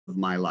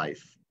my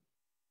life.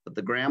 But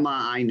the grandma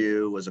I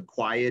knew was a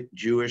quiet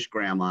Jewish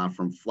grandma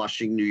from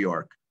Flushing, New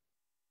York.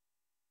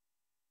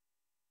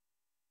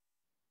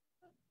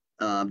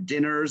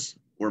 Dinners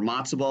were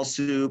matzo ball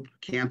soup,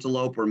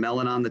 cantaloupe or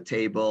melon on the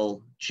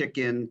table,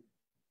 chicken,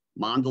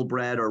 mandel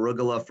bread or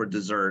arugula for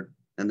dessert,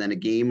 and then a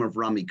game of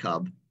rummy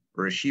cub,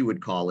 or as she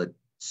would call it,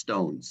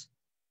 stones.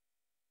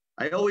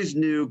 I always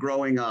knew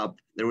growing up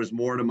there was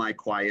more to my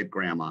quiet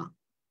grandma.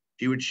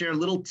 She would share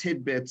little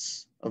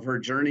tidbits of her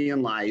journey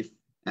in life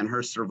and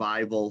her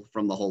survival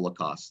from the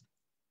Holocaust.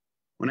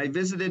 When I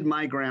visited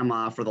my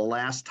grandma for the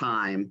last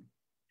time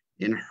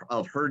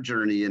of her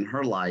journey in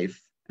her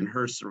life and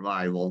her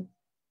survival,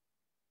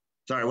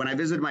 when I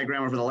visited my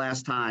grandma for the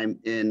last time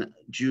in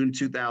June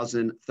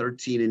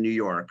 2013 in New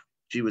York,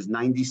 she was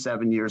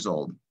 97 years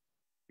old.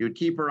 She would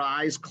keep her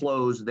eyes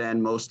closed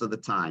then most of the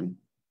time.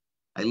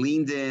 I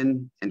leaned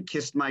in and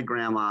kissed my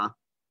grandma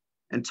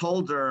and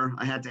told her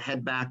I had to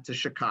head back to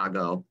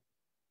Chicago.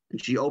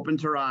 And she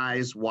opened her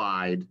eyes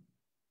wide,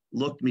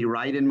 looked me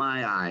right in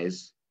my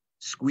eyes,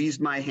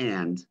 squeezed my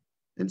hand,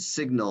 and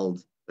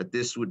signaled that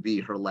this would be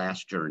her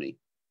last journey.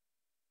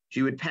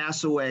 She would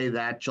pass away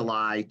that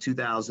July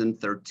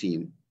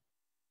 2013.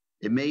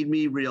 It made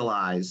me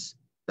realize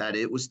that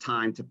it was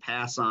time to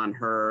pass on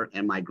her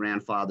and my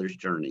grandfather's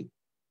journey.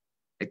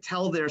 I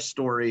tell their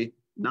story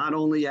not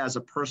only as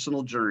a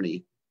personal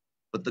journey,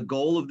 but the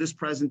goal of this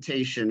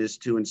presentation is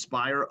to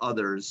inspire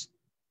others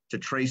to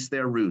trace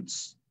their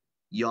roots,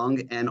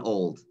 young and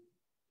old.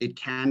 It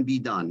can be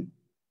done.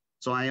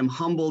 So I am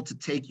humbled to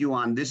take you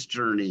on this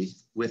journey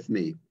with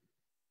me.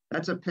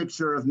 That's a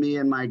picture of me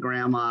and my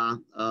grandma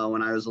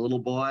when I was a little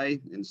boy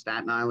in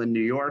Staten Island, New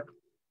York.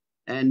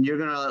 And you're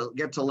gonna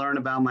get to learn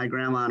about my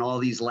grandma and all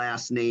these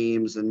last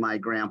names and my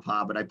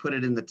grandpa, but I put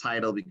it in the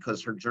title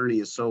because her journey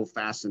is so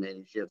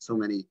fascinating. She had so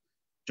many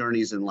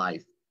journeys in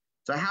life.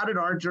 So how did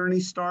our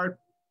journey start?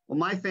 Well,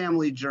 my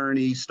family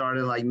journey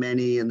started like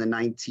many in the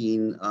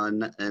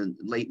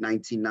late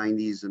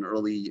 1990s and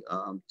early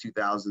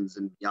 2000s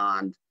and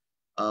beyond,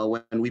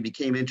 when we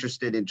became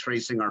interested in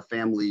tracing our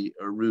family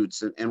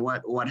roots. And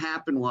what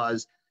happened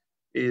was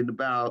in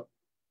about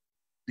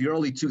the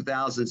early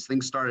 2000s,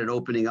 things started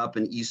opening up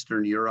in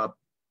Eastern Europe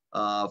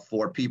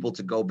for people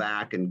to go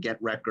back and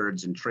get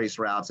records and trace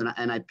routes.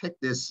 And I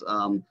picked this,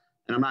 and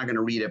I'm not going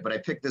to read it, but I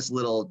picked this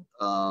little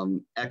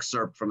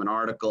excerpt from an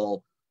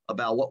article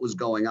about what was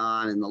going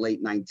on in the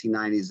late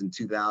 1990s and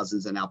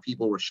 2000s and how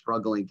people were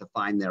struggling to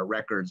find their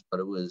records, but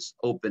it was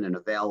open and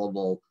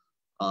available.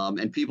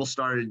 And people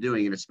started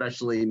doing it,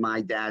 especially my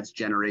dad's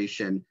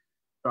generation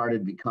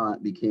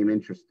became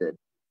interested.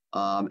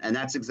 And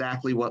that's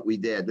exactly what we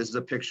did. This is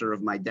a picture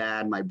of my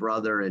dad, my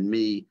brother, and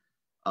me.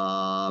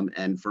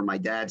 And for my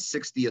dad's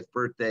 60th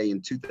birthday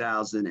in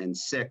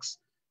 2006,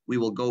 we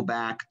will go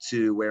back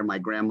to where my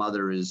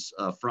grandmother is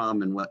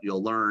from and what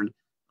you'll learn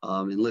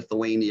in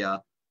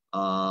Lithuania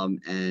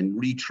and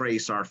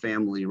retrace our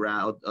family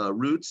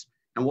roots.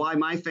 And why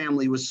my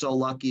family was so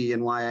lucky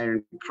and why I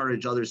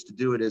encourage others to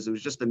do it is it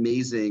was just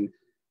amazing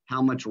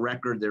how much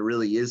record there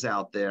really is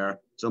out there.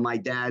 So my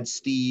dad,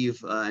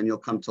 Steve, and you'll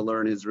come to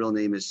learn his real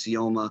name is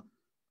Sioma,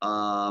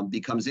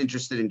 becomes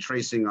interested in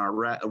tracing our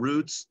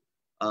roots.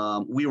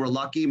 We were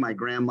lucky. My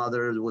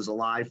grandmother was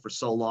alive for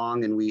so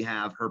long and we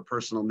have her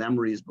personal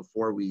memories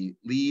before we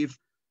leave.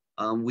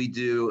 We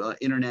do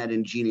internet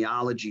and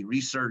genealogy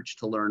research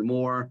to learn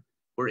more.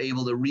 We're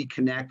able to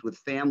reconnect with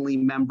family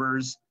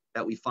members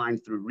that we find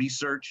through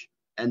research,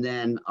 and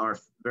then our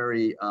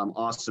very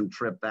awesome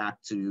trip back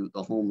to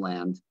the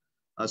homeland.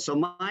 So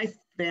my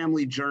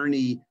family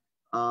journey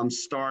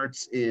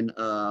starts in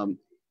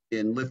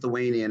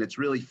Lithuania, and it's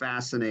really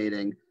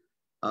fascinating.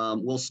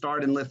 We'll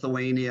start in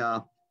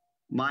Lithuania.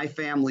 My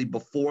family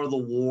before the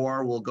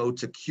war will go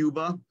to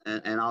Cuba,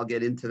 and I'll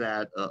get into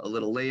that a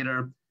little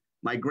later.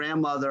 My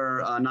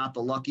grandmother, not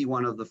the lucky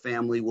one of the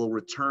family, will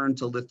return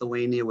to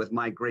Lithuania with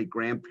my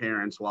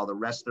great-grandparents while the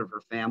rest of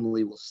her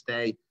family will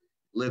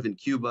live in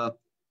Cuba.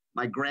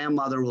 My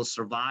grandmother will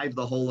survive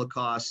the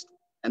Holocaust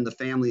and the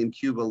family in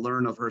Cuba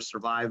learn of her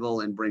survival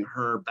and bring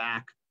her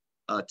back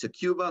to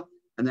Cuba.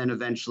 And then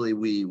eventually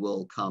we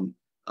will come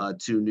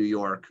to New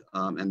York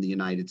and the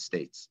United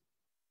States.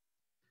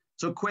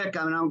 So quick,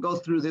 I'll go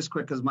through this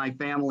quick because my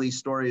family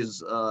story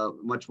is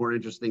much more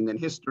interesting than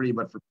history,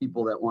 but for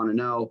people that want to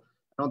know,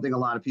 I don't think a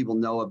lot of people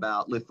know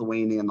about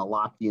Lithuania and the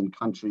Latvian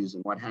countries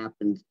and what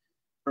happened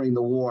during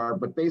the war.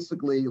 But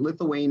basically,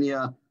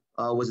 Lithuania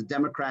was a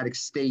democratic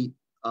state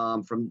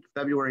from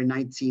February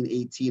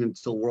 1918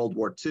 until World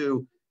War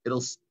II.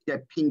 It'll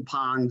get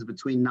ping-ponged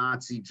between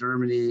Nazi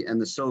Germany and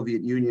the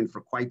Soviet Union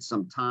for quite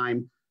some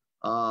time.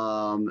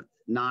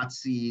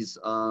 Nazis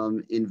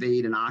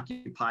invade and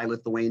occupy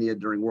Lithuania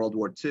during World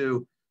War II.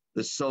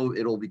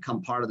 It'll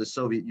become part of the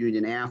Soviet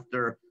Union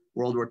after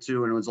World War II,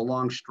 and it was a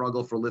long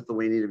struggle for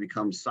Lithuania to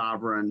become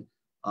sovereign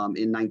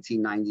in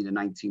 1990 to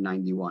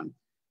 1991.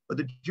 But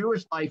the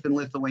Jewish life in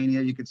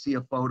Lithuania, you can see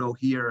a photo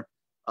here.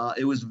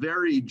 It was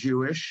very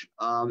Jewish,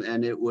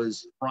 and it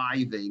was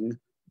thriving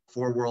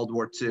for World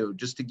War II.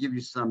 Just to give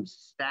you some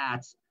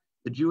stats,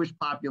 The Jewish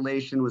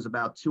population was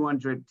about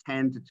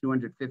 210 to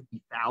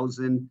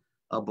 250,000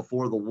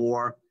 before the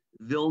war.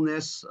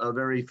 Vilnius, a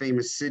very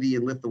famous city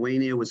in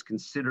Lithuania, was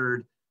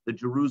considered the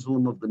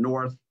Jerusalem of the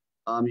North.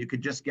 You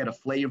could just get a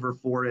flavor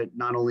for it,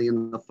 not only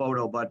in the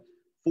photo, but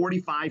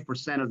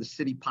 45% of the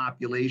city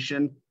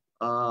population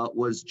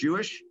was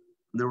Jewish.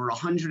 There were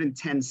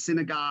 110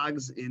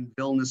 synagogues in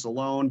Vilnius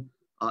alone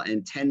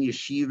and 10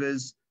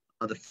 yeshivas.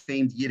 The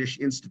famed Yiddish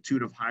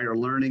Institute of Higher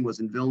Learning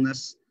was in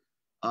Vilnius.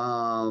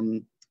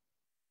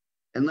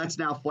 And let's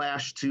now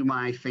flash to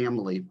my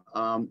family.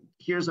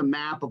 Here's a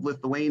map of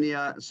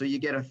Lithuania, so you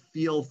get a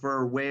feel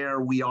for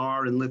where we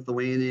are in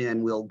Lithuania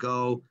and we'll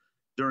go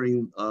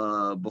during,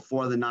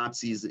 before the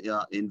Nazis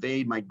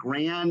invade. My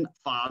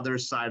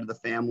grandfather's side of the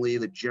family,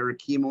 the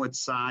Jeruchimowitz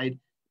side,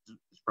 is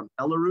from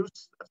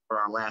Belarus. That's where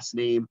our last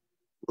name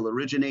will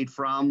originate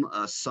from,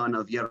 a son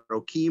of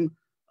Jerochim.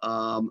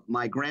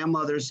 My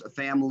grandmother's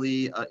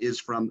family is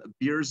from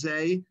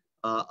Birzei,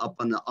 up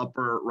on the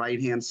upper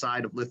right-hand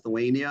side of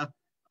Lithuania.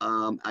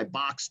 I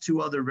boxed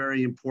two other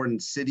very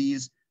important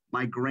cities.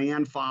 My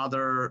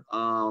grandfather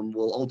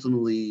will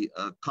ultimately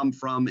come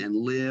from and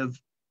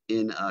live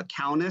in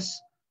Kaunas.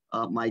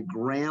 My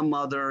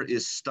grandmother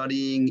is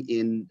studying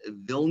in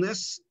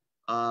Vilnius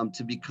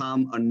to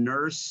become a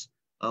nurse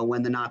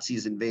when the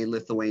Nazis invade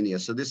Lithuania.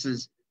 So this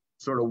is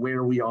sort of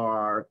where we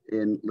are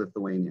in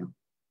Lithuania.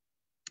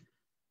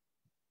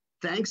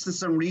 Thanks to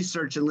some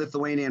research in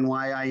Lithuania and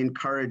why I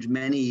encourage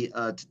many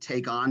to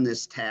take on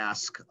this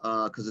task,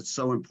 because it's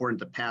so important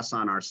to pass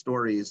on our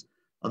stories.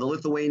 The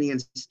Lithuanian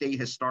State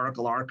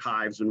Historical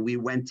Archives, when we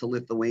went to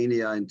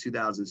Lithuania in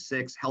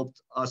 2006,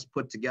 helped us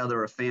put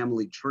together a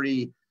family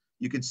tree.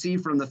 You can see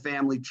from the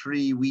family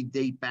tree, we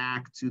date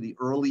back to the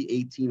early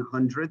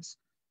 1800s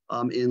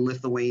in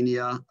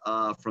Lithuania,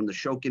 from the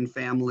Shokin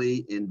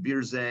family in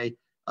Birzei.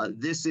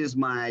 This is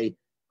my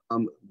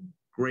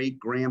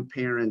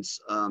great-grandparents'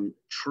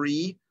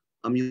 tree.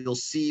 You'll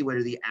see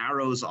where the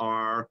arrows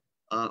are.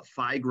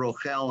 Fai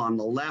Grochel on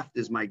the left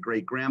is my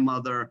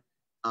great-grandmother.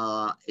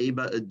 Aba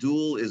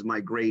Adul is my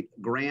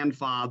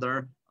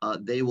great-grandfather.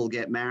 They will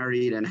get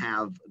married and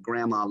have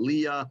Grandma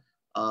Leah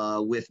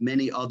with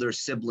many other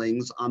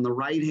siblings. On the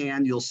right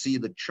hand, you'll see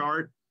the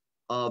chart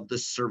of the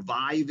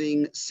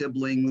surviving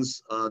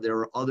siblings. There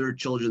are other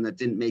children that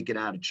didn't make it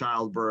out of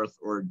childbirth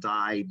or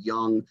died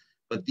young.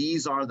 But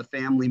these are the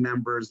family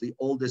members, the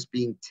oldest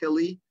being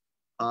Tilly,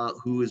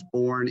 who was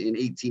born in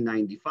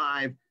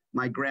 1895.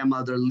 My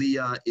grandmother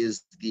Leah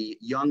is the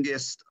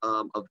youngest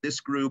of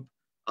this group,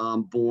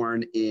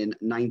 born in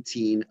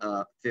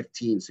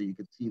 1915. So you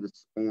can see the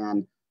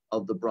span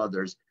of the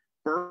brothers.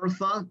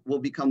 Bertha will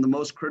become the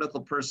most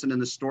critical person in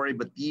the story,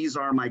 but these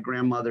are my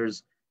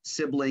grandmother's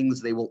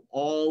siblings. They will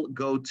all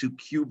go to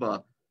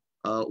Cuba,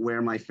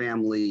 where my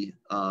family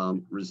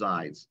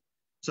resides.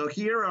 So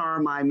here are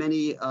my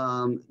many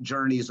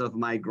journeys of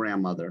my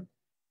grandmother.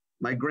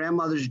 My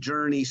grandmother's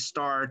journey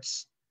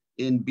starts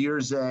in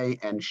Birzei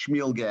and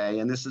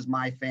Shmilgei, and this is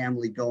my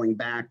family going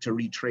back to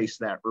retrace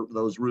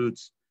those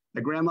roots.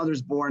 My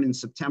grandmother's born in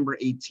September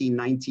 18,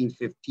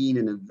 1915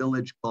 in a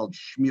village called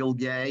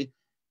Shmilgei.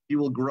 She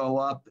will grow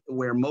up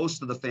where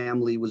most of the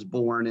family was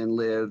born and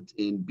lived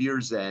in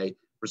Birzei.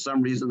 For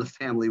some reason, the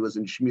family was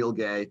in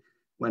Shmilgei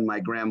when my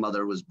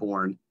grandmother was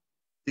born.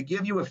 To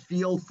give you a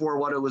feel for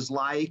what it was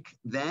like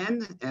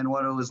then and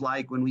what it was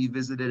like when we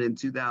visited in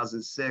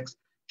 2006,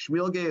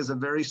 Shmilgei is a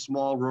very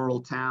small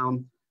rural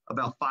town.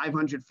 About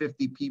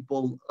 550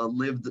 people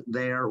lived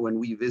there when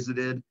we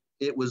visited.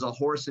 It was a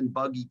horse and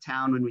buggy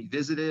town when we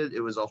visited. It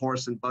was a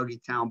horse and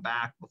buggy town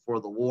back before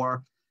the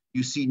war.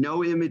 You see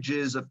no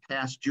images of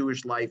past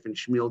Jewish life in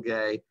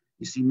Shmilgei.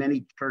 You see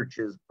many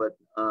churches, but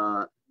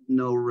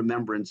no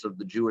remembrance of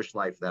the Jewish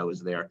life that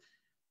was there.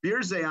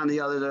 Birzei, on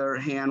the other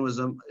hand, was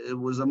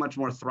a much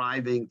more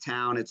thriving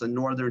town. It's a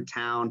northern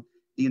town.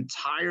 The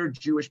entire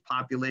Jewish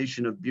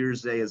population of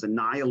Birzei is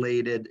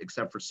annihilated,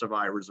 except for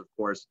survivors, of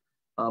course,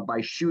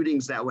 by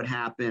shootings that would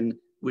happen,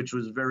 which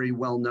was very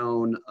well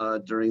known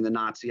during the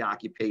Nazi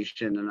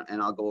occupation,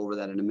 and I'll go over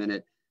that in a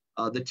minute.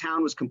 The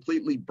town was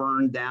completely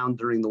burned down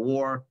during the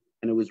war,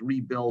 and it was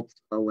rebuilt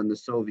when the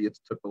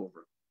Soviets took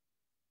over.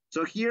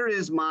 So here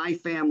is my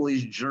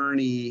family's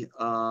journey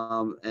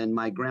and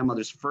my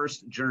grandmother's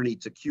first journey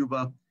to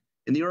Cuba.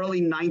 In the early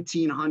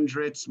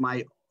 1900s,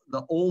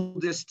 the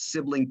oldest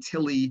sibling,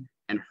 Tilly,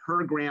 and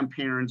her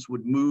grandparents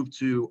would move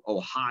to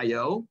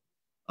Ohio.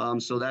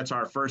 So that's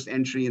our first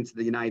entry into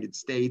the United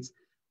States.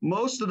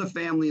 Most of the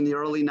family in the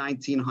early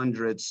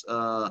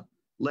 1900s,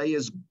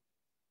 Leah's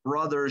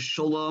brothers,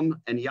 Shulam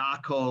and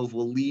Yaakov,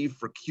 will leave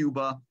for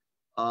Cuba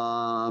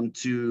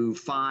to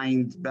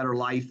find better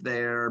life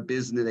there,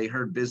 business. They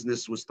heard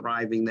business was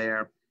thriving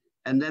there.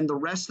 And then the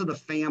rest of the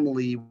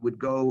family would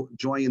go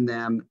join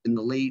them in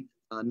the late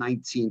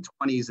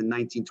 1920s and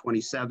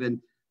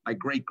 1927. My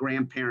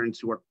great-grandparents,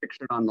 who are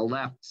pictured on the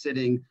left,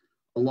 sitting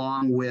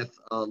along with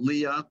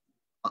Leah,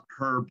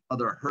 her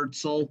brother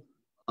Herzl,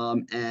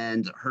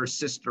 and her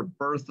sister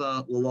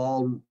Bertha, will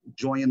all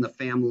join the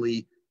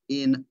family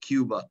in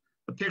Cuba.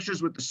 The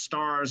pictures with the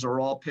stars are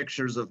all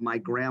pictures of my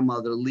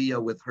grandmother, Leah,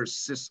 with her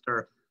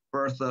sister,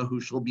 Bertha, who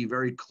she'll be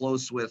very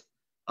close with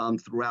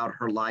throughout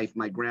her life.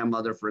 My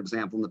grandmother, for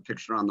example, in the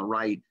picture on the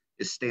right,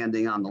 is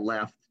standing on the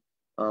left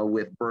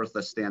with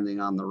Bertha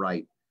standing on the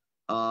right.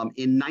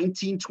 In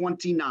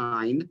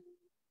 1929,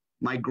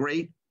 my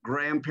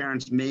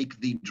great-grandparents make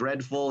the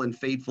dreadful and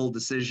fateful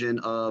decision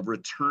of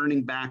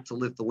returning back to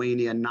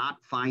Lithuania, not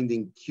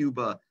finding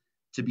Cuba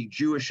to be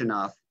Jewish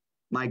enough.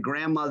 My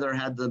grandmother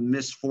had the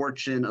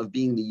misfortune of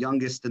being the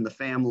youngest in the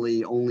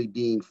family, only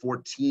being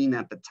 14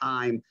 at the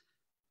time.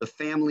 The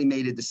family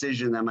made a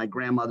decision that my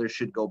grandmother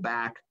should go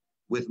back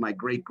with my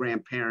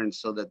great-grandparents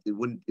so that they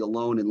wouldn't be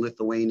alone in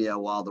Lithuania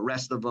while the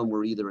rest of them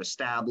were either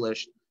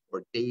established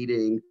or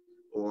dating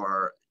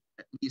or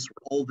at least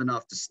were old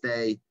enough to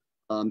stay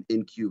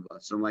in Cuba.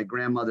 So my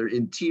grandmother,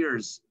 in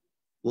tears,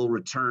 will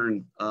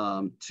return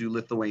to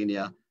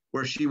Lithuania,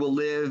 where she will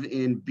live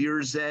in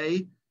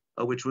Biržai,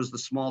 which was the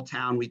small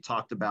town we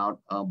talked about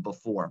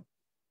before.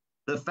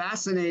 The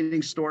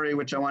fascinating story,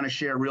 which I want to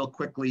share real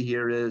quickly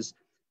here, is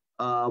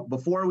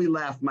before we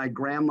left, my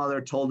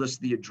grandmother told us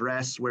the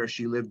address where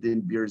she lived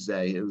in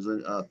Biržai. It was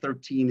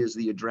 13 is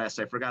the address.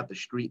 I forgot the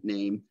street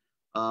name.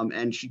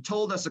 And she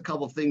told us a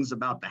couple of things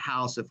about the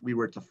house if we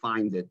were to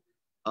find it.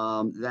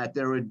 That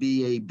there would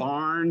be a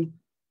barn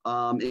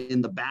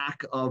in the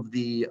back of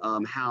the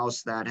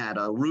house that had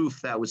a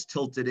roof that was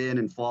tilted in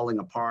and falling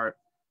apart,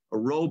 a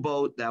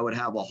rowboat that would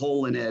have a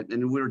hole in it.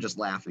 And we were just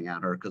laughing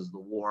at her because the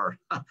war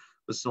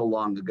was so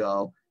long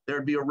ago.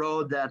 There'd be a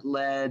road that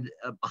led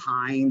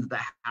behind the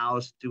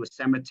house to a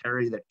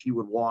cemetery that she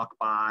would walk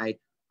by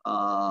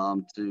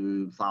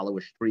to follow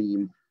a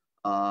stream.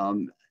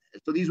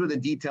 So these were the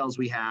details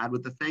we had,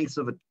 with the thanks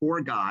of a tour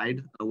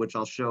guide, which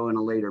I'll show in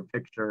a later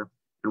picture,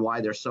 and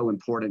why they're so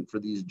important for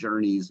these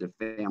journeys if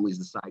families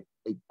decide to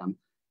take them.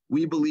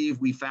 We believe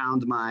we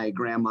found my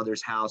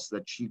grandmother's house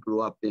that she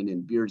grew up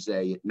in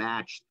Biržai. It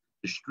matched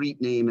the street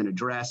name and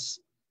address.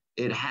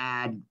 It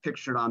had,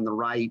 pictured on the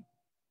right,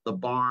 the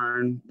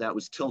barn that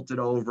was tilted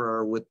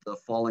over with the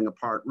falling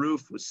apart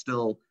roof was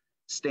still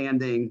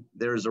standing.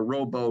 There's a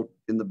rowboat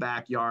in the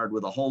backyard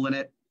with a hole in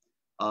it,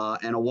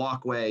 and a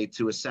walkway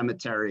to a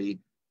cemetery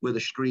with a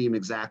stream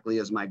exactly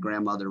as my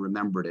grandmother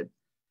remembered it.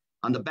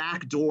 On the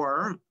back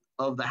door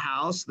of the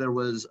house, there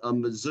was a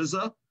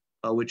mezuzah,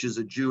 which is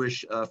a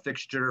Jewish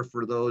fixture.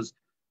 For those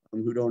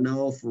who don't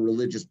know, for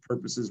religious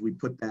purposes, we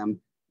put them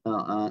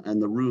in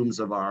the rooms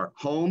of our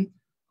home.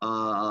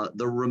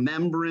 The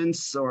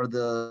remembrance or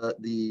the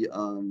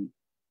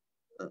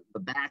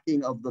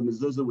backing of the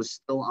mezuzah was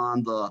still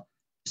on the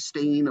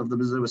stain of the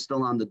mezuzah was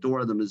still on the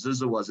door. The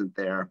mezuzah wasn't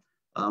there.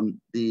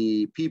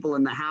 The people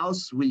in the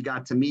house we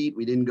got to meet.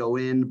 We didn't go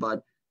in,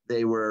 but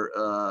they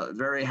were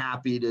very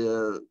happy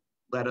to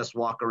let us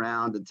walk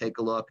around and take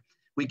a look.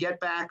 We get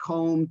back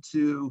home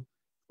to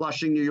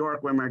Flushing, New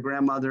York, where my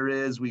grandmother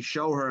is. We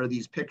show her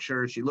these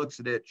pictures. She looks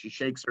at it. She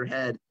shakes her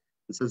head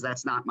and says,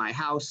 "That's not my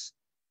house."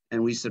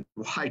 And we said,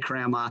 "Why,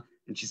 Grandma?"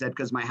 And she said,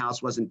 "Because my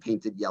house wasn't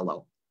painted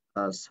yellow."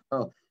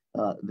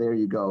 There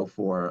you go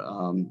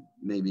for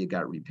maybe it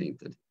got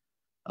repainted.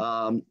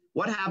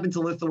 What happened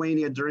to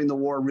Lithuania during the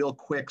war, real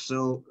quick,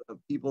 so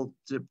people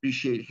to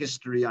appreciate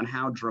history on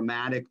how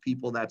dramatic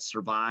people that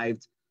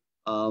survived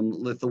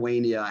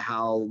Lithuania,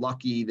 how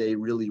lucky they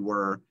really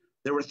were.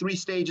 There were 3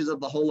 stages of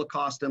the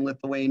Holocaust in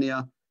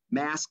Lithuania: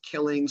 mass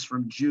killings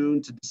from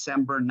June to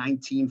December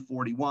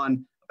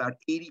 1941. About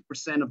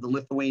 80% of the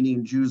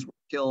Lithuanian Jews were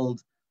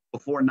killed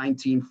before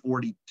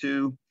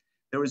 1942.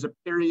 There was a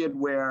period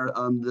where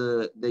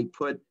they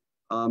put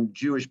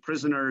Jewish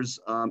prisoners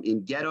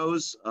in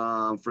ghettos.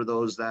 For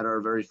those that are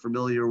very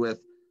familiar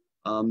with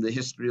the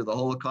history of the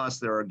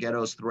Holocaust, there are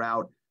ghettos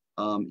throughout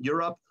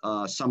Europe.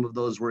 Some of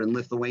those were in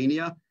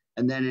Lithuania.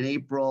 And then in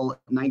April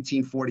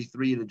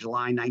 1943 to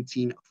July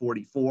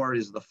 1944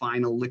 is the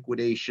final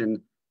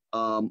liquidation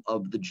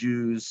of the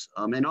Jews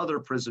and other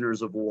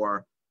prisoners of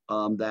war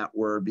that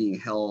were being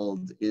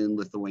held in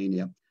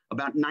Lithuania.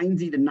 About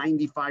 90 to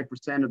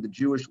 95% of the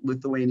Jewish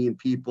Lithuanian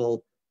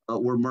people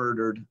were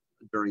murdered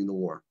during the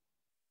war.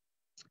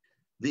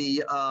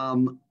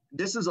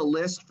 This is a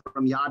list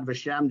from Yad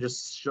Vashem,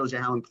 just shows you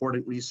how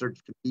important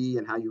research can be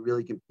and how you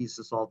really can piece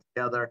this all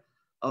together,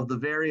 of the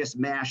various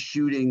mass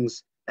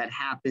shootings that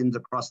happened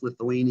across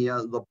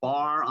Lithuania. The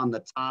bar on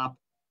the top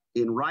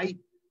in right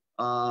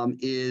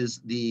is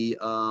the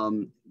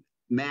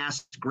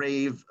mass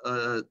grave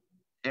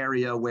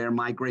area where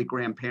my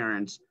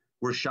great-grandparents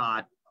were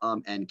shot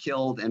and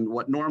killed. And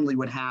what normally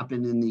would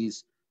happen in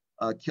these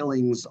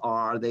killings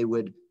are they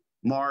would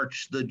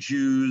march the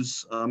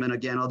Jews and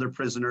again other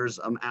prisoners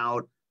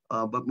out,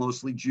 but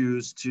mostly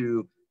Jews,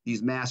 to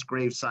these mass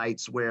grave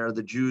sites where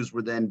the Jews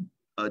would then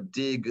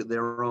dig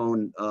their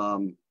own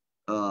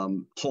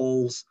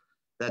holes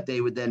that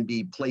they would then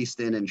be placed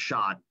in and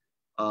shot.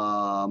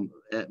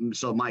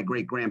 So my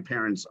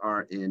great-grandparents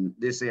are in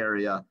this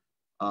area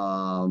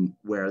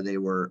where they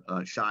were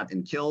shot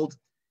and killed.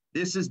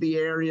 This is the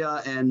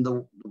area, and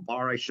the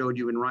bar I showed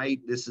you in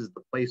right, this is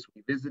the place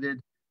we visited.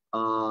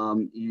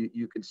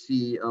 You could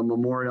see a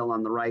memorial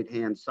on the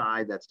right-hand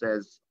side that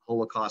says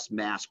Holocaust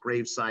Mass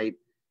Gravesite.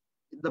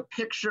 The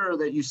picture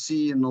that you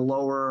see in the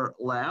lower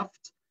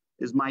left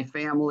is my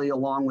family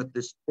along with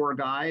this tour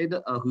guide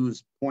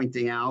who's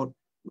pointing out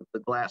with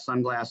the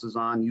sunglasses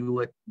on,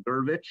 Ulick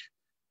Dervich.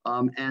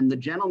 And the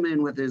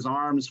gentleman with his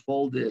arms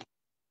folded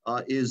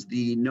is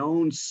the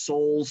known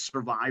sole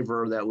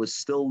survivor that was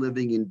still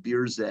living in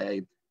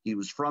Birzei. He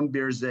was from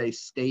Birzei,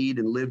 stayed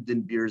and lived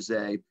in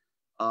Birzei.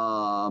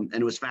 And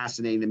it was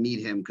fascinating to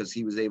meet him because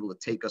he was able to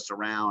take us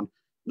around.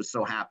 He was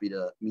so happy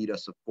to meet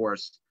us, of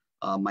course.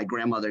 My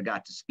grandmother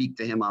got to speak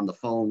to him on the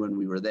phone when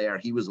we were there.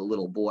 He was a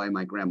little boy.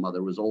 My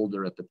grandmother was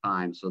older at the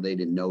time, so they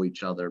didn't know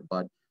each other,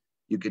 but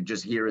you could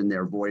just hear in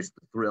their voice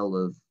the thrill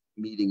of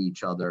meeting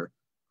each other.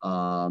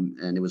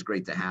 And it was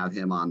great to have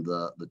him on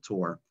the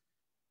tour.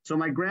 So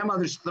my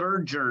grandmother's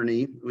third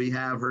journey, we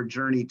have her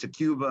journey to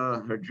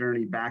Cuba, her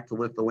journey back to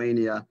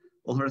Lithuania.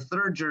 Well, her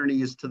third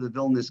journey is to the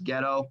Vilnius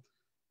ghetto.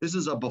 This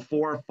is a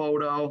before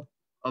photo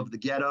of the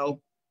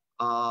ghetto.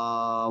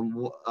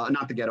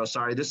 Not the ghetto,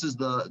 sorry. This is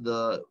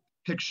the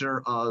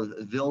picture of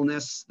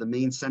Vilnius, the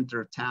main center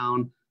of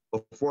town.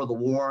 Before the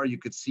war, you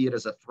could see it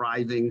as a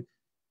thriving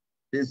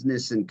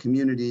business and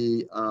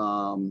community.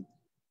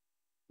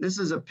 This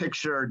is a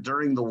picture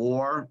during the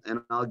war,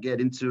 and I'll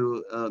get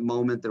into a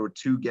moment. There were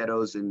two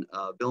ghettos in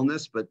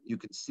Vilnius, but you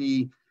can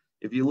see,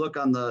 if you look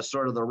on the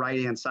sort of the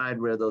right-hand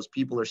side where those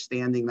people are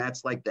standing,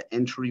 that's like the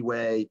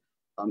entryway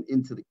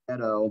into the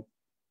ghetto.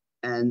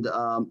 And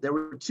there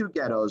were two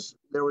ghettos.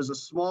 There was a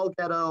small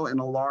ghetto and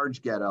a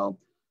large ghetto.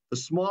 The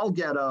small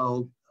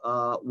ghetto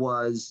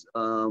was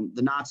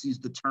the Nazis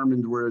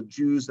determined were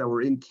Jews that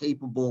were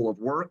incapable of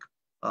work,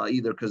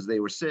 either because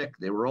they were sick,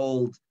 they were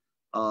old.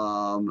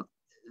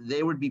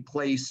 They would be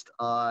placed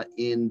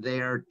in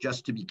there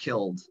just to be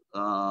killed.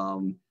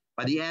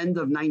 By the end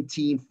of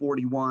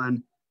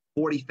 1941,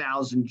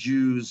 40,000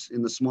 Jews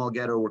in the small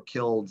ghetto were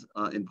killed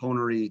in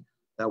Ponary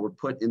that were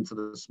put into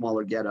the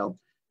smaller ghetto.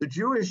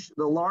 The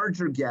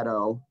larger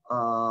ghetto,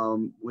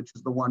 which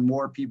is the one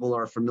more people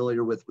are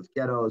familiar with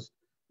ghettos,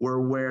 were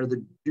where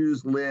the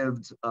Jews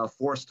lived,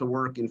 forced to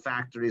work in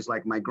factories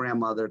like my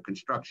grandmother,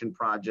 construction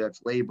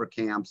projects, labor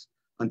camps,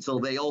 until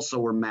they also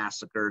were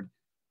massacred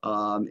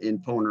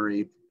in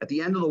Ponary. At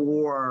the end of the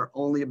war,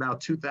 only about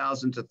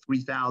 2,000 to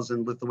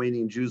 3,000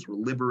 Lithuanian Jews were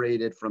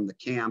liberated from the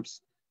camps,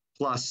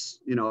 plus,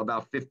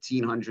 about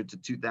 1,500 to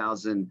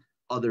 2,000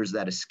 others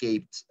that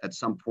escaped at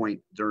some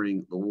point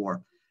during the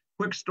war.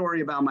 Quick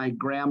story about my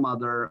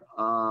grandmother,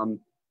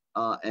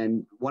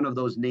 and one of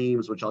those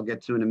names, which I'll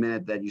get to in a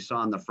minute, that you saw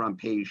on the front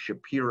page,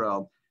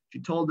 Shapiro. She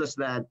told us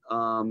that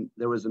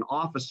there was an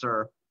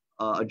officer,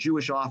 a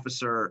Jewish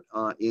officer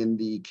in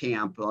the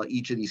camp.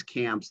 Each of these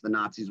camps, the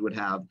Nazis would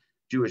have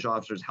Jewish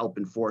officers help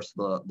enforce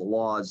the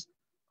laws,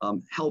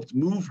 helped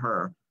move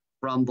her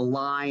from the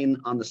line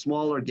on the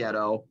smaller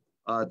ghetto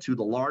to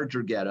the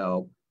larger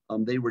ghetto.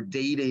 They were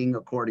dating,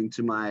 according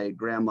to my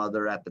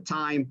grandmother at the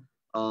time.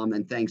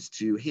 And thanks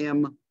to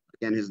him,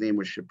 again, his name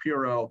was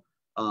Shapiro,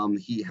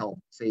 he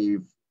helped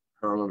save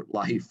her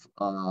life,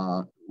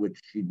 which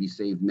she'd be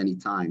saved many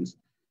times.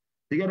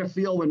 You get a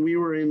feel, when we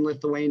were in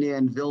Lithuania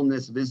and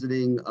Vilnius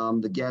visiting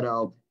the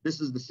ghetto,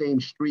 this is the same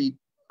street.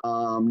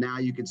 Now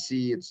you can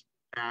see it's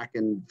back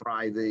and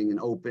thriving and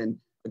open.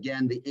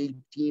 Again, the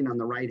 18 on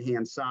the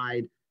right-hand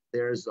side,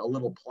 there's a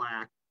little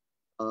plaque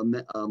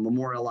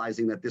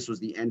memorializing that this was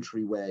the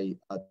entryway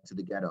to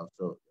the ghetto.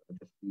 So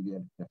just to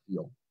get a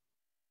feel.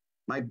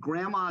 My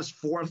grandma's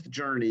fourth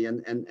journey,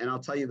 and I'll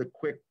tell you the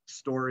quick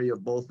story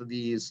of both of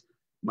these.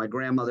 My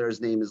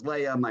grandmother's name is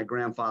Leah. My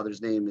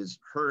grandfather's name is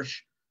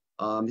Hirsch.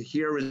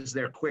 Here is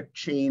their quick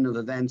chain of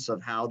events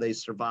of how they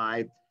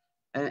survived.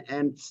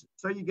 And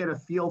so you get a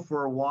feel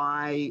for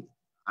why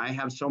I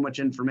have so much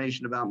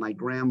information about my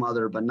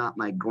grandmother, but not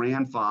my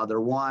grandfather.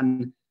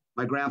 One,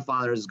 my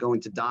grandfather is going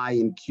to die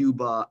in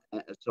Cuba,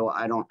 so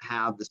I don't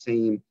have the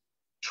same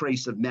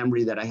trace of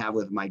memory that I have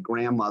with my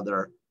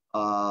grandmother.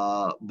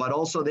 But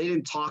also they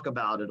didn't talk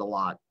about it a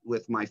lot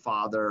with my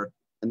father,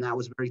 and that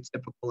was very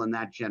typical in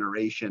that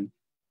generation.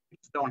 We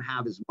just don't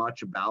have as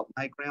much about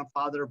my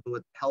grandfather, but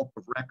with the help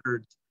of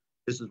records,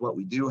 this is what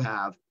we do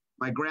have.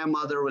 My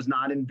grandmother was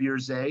not in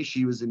Birzei.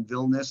 She was in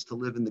Vilnius to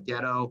live in the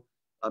ghetto.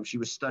 She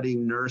was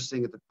studying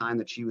nursing at the time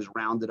that she was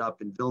rounded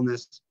up in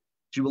Vilnius.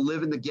 She will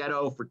live in the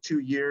ghetto for 2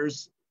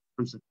 years,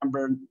 from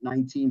September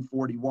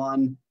 1941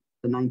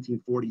 to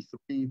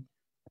 1943. At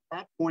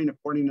that point,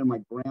 according to my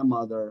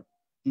grandmother,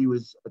 he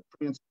was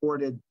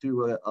transported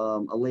to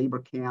a labor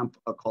camp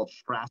called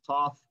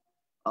Strasshof.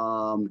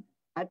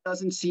 That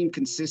doesn't seem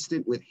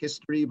consistent with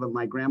history, but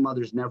my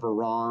grandmother's never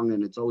wrong,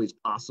 and it's always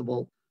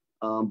possible.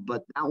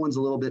 But that one's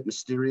a little bit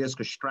mysterious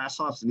because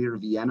Strasshof's near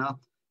Vienna,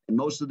 and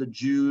most of the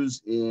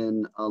Jews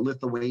in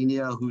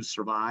Lithuania who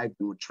survived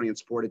and were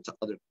transported to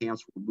other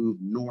camps were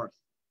moved north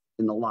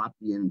in the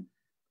Latvian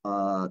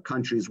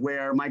countries,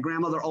 where my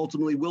grandmother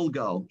ultimately will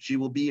go. She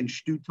will be in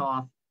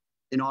Stutthof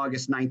in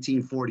August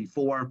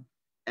 1944.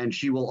 And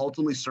she will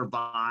ultimately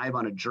survive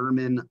on a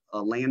German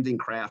landing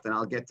craft. And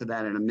I'll get to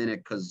that in a minute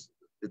because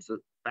it's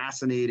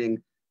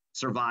fascinating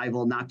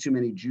survival. Not too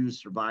many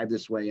Jews survive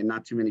this way, and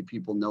not too many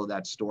people know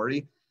that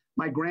story.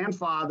 My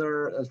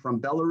grandfather is from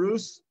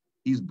Belarus.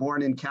 He's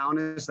born in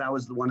Kaunas. That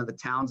was one of the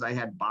towns I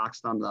had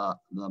boxed on the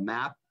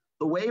map.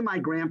 The way my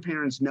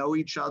grandparents know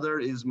each other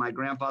is my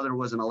grandfather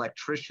was an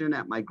electrician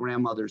at my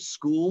grandmother's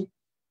school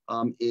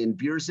in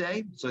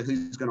Bierzeh, so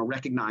he's going to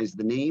recognize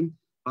the name.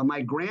 But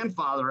my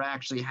grandfather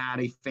actually had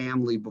a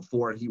family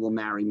before he will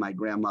marry my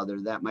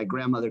grandmother that my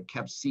grandmother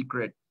kept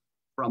secret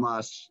from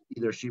us.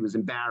 Either she was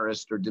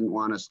embarrassed or didn't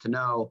want us to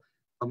know.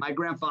 But my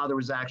grandfather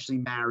was actually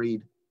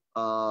married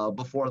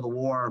before the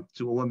war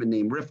to a woman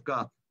named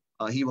Rivka.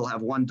 He will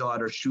have one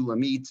daughter,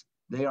 Shulamit.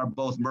 They are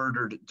both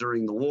murdered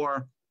during the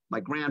war. My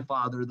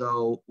grandfather,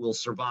 though, will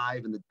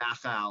survive in the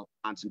Dachau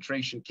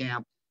concentration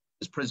camp.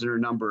 His prisoner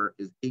number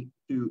is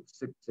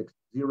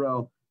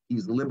 82660.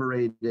 He's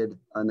liberated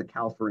in the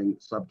Kaufering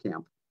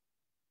subcamp.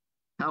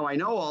 How I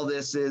know all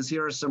this is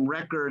here are some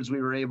records we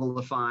were able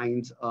to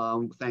find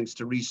thanks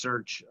to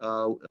research,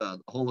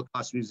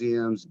 Holocaust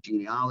museums,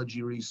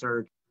 genealogy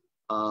research.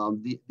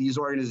 These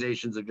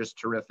organizations are just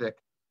terrific.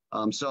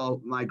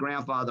 So my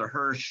grandfather,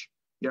 Hirsch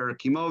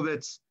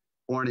Jeruchimowitz,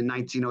 born in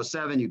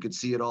 1907, you could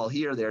see it all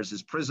here. There's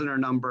his prisoner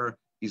number.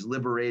 He's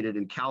liberated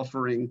in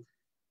Kaufering.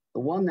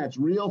 The one that's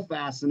real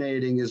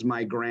fascinating is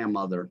my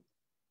grandmother.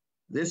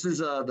 This is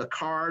the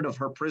card of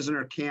her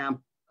prisoner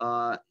camp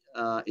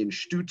in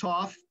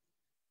Stutthof.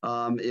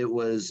 It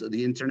was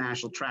the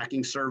International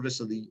Tracking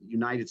Service of the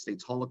United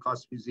States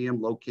Holocaust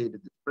Museum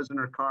located the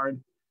prisoner card.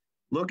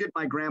 Look at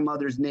my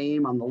grandmother's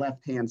name on the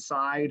left-hand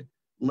side,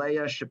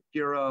 Leah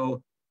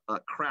Shapiro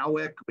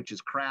Krawick, which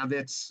is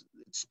Kravitz.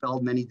 It's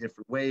spelled many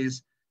different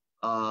ways.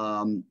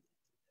 The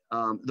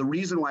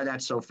reason why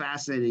that's so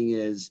fascinating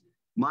is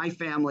my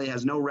family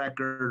has no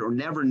record or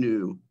never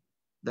knew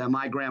that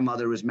my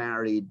grandmother was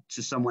married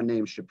to someone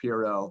named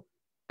Shapiro,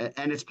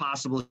 and it's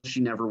possible she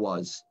never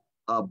was.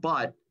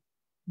 But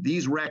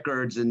these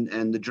records,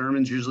 and the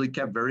Germans usually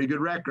kept very good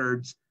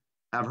records,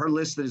 have her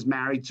listed as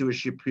married to a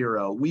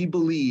Shapiro. We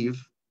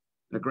believe,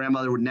 the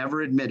grandmother would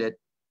never admit it,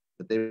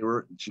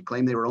 that she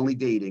claimed they were only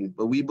dating,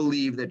 but we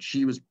believe that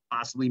she was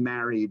possibly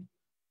married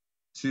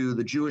to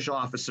the Jewish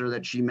officer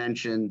that she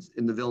mentioned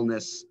in the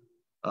Vilnius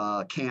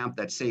camp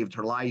that saved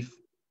her life.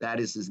 That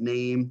is his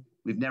name.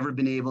 We've never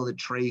been able to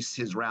trace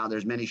his route.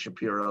 There's many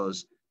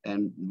Shapiros,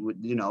 and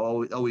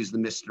always the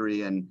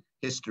mystery, and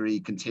history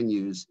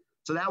continues.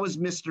 So that was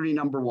mystery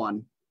number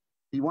one.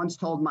 He once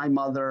told my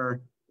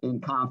mother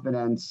in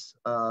confidence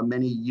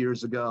many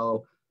years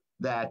ago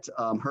that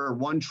her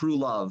one true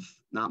love,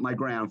 not my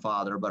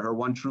grandfather, but her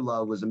one true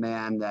love was a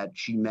man that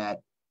she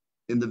met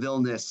in the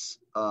Vilnius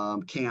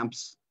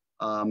camps.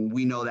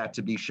 We know that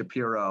to be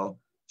Shapiro.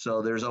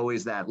 So there's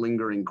always that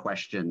lingering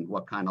question,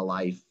 what kind of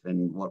life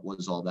and what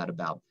was all that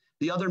about?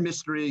 The other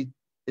mystery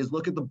is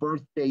look at the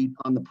birth date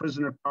on the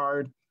prisoner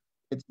card.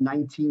 It's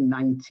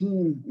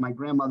 1919. My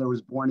grandmother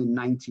was born in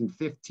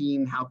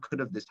 1915. How could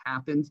have this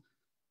happened?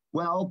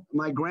 Well,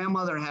 my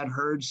grandmother had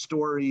heard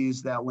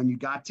stories that when you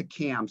got to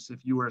camps, if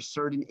you were a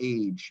certain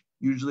age,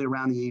 usually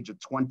around the age of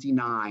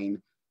 29,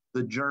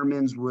 the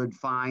Germans would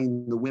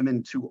find the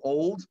women too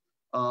old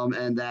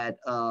and that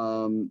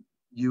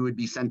you would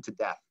be sent to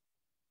death.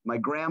 My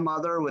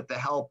grandmother, with the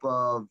help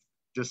of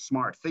just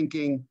smart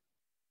thinking,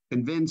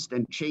 convinced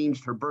and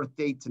changed her birth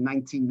date to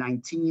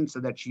 1919 so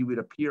that she would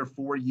appear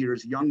 4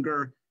 years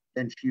younger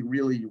than she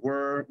really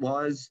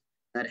was.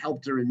 That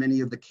helped her in many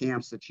of the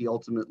camps that she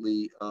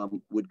ultimately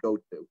would go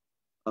to.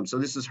 So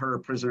this is her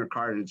prisoner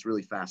card, and it's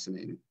really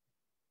fascinating.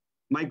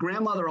 My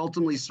grandmother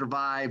ultimately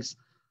survives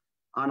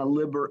on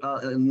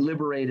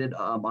liberated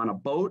on a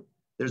boat.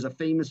 There's a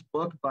famous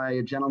book by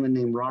a gentleman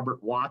named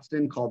Robert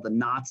Watson called The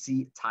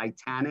Nazi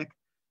Titanic.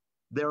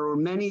 There were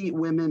many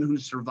women who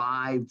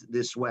survived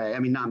this way. I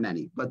mean, not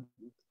many, but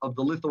of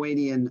the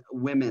Lithuanian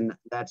women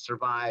that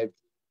survived,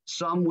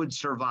 some would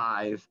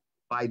survive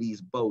by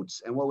these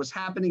boats. And what was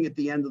happening at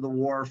the end of the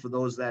war, for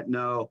those that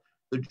know,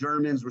 the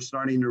Germans were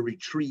starting to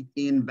retreat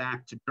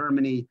back to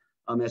Germany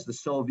as the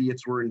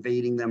Soviets were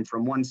invading them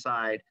from one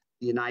side.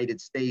 The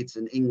United States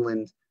and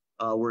England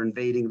were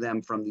invading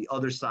them from the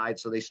other side.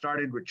 So they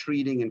started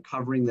retreating and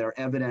covering their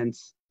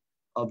evidence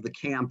of the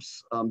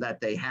camps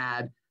that they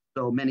had.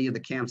 So many of the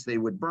camps they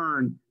would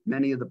burn,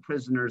 many of the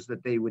prisoners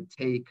that they would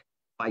take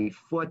by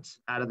foot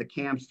out of the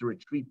camps to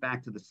retreat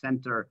back to the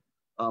center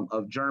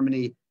of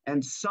Germany.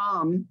 And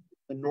some,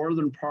 the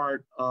northern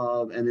part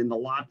of, and in the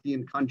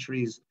Latvian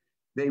countries,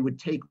 they would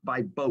take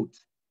by boat.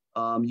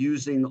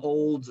 Using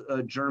old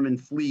German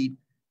fleet,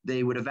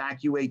 they would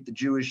evacuate the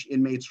Jewish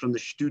inmates from the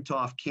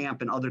Stutthof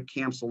camp and other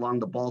camps along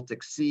the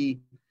Baltic Sea.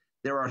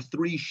 There are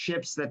 3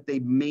 ships that they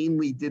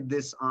mainly did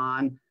this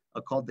on,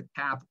 called the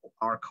Cap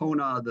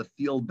Arcona, the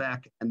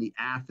Fieldbeck, and the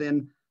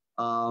Athen.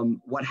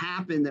 What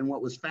happened and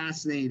what was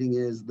fascinating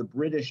is the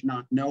British,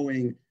 not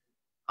knowing,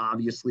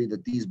 obviously,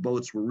 that these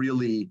boats were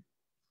really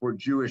for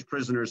Jewish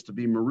prisoners to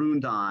be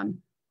marooned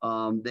on,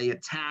 they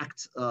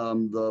attacked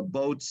the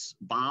boats,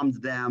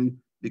 bombed them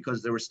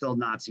because there were still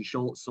Nazi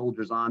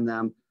soldiers on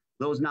them.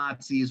 Those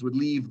Nazis would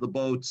leave the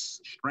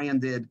boats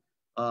stranded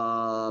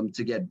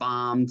to get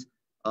bombed.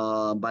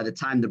 By the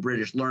time the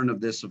British learned of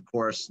this, of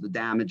course, the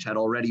damage had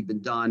already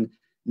been done.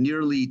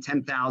 Nearly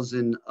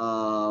 10,000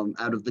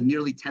 out of the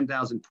nearly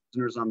 10,000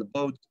 prisoners on the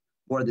boat,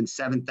 more than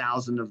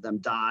 7,000 of them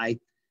die.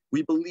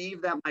 We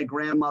believe that my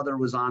grandmother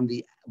was on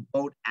the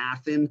boat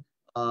Athen.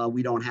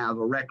 We don't have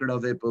a record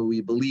of it, but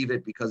we believe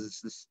it because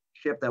it's this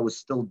ship that was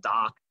still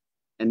docked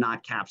and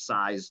not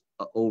capsized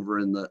over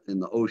in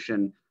the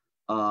ocean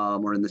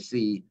or in the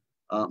sea.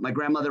 My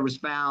grandmother was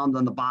found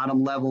on the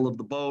bottom level of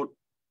the boat.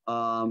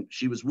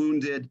 She was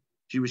wounded.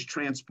 She was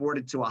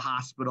transported to a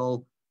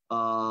hospital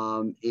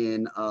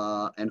and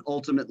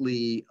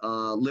ultimately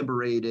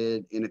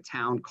liberated in a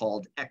town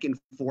called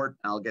Eckernfort.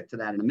 I'll get to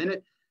that in a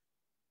minute.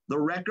 The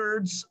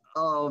records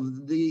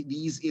of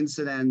these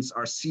incidents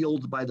are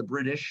sealed by the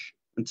British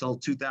until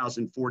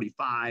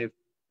 2045.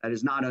 That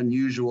is not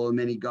unusual.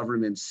 Many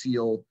governments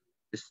seal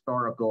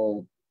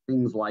historical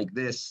things like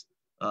this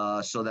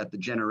so that the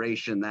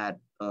generation that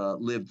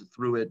lived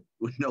through it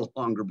would no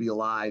longer be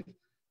alive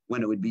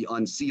when it would be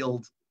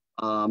unsealed.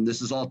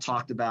 This is all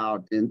talked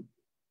about in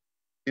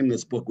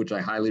this book, which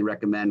I highly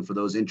recommend for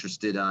those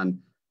interested on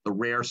the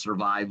rare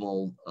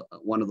survival,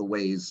 one of the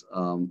ways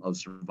of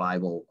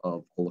survival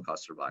of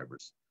Holocaust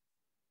survivors.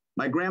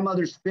 My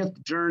grandmother's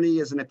fifth journey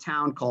is in a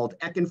town called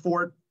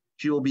Eckernfort.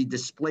 She will be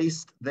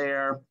displaced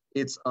there.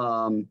 It's,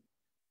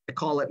 I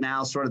call it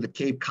now sort of the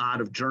Cape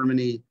Cod of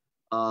Germany.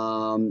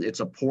 It's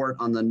a port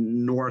on the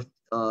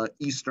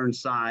northeastern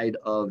side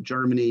of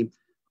Germany.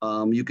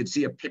 You could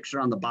see a picture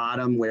on the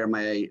bottom where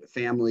my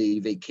family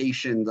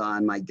vacationed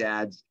on my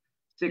dad's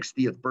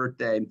 60th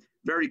birthday.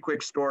 Very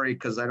quick story,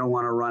 because I don't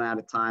want to run out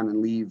of time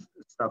and leave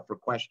stuff for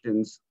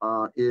questions,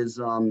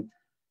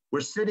 we're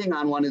sitting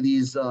on one of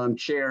these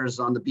chairs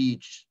on the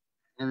beach,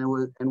 and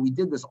we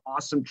did this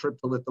awesome trip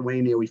to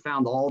Lithuania. We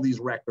found all these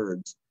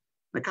records.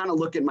 I kind of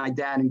look at my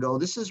dad and go,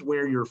 this is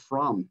where you're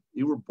from.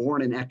 You were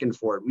born in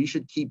Eckernfort. We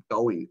should keep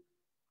going.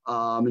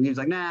 And he was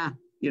like, nah,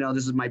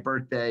 this is my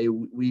birthday.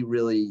 We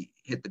really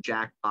hit the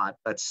jackpot.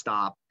 Let's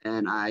stop.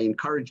 And I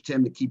encouraged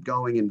him to keep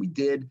going, and we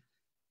did.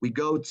 We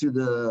go to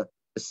the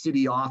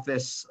city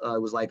office.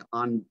 It was like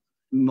on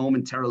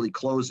momentarily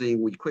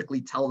closing. We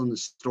quickly tell them the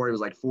story. It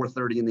was like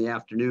 4:30 in the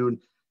afternoon.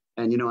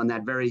 And, in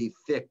that very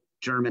thick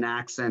German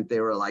accent, they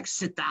were like,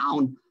 sit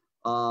down.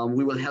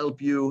 We will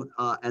help you.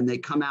 And they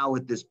come out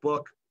with this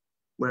book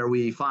where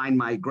we find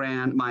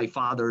my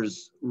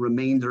father's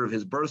remainder of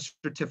his birth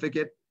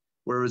certificate,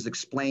 where it was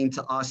explained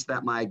to us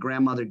that my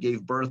grandmother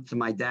gave birth to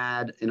my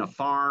dad in a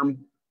farm.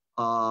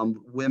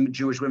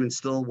 Jewish women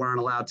still weren't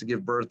allowed to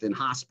give birth in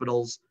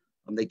hospitals.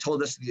 They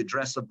told us the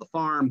address of the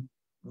farm.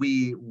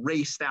 We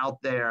raced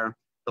out there.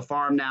 The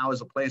farm now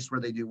is a place where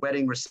they do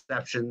wedding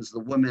receptions. The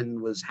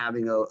woman was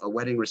having a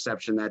wedding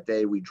reception that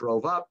day. We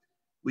drove up.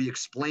 We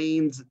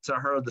explained to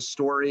her the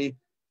story.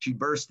 She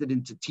bursted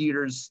into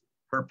tears.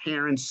 Her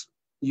parents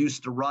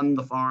used to run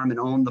the farm and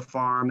own the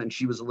farm, and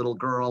she was a little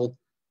girl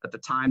at the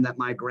time that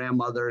my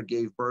grandmother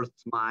gave birth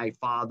to my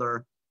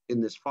father in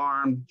this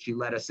farm. She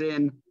let us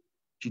in.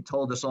 She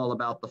told us all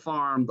about the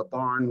farm, the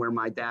barn where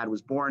my dad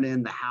was born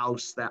in, the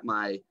house that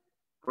my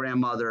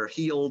grandmother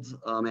healed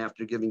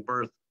after giving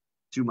birth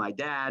to my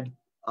dad.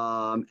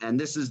 And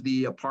this is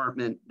the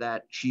apartment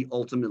that she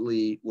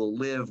ultimately will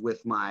live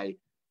with my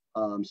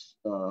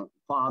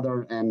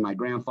father and my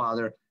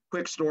grandfather.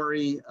 Quick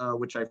story,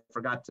 which I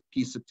forgot to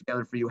piece it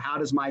together for you. How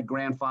does my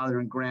grandfather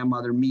and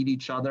grandmother meet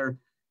each other?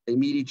 They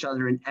meet each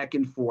other in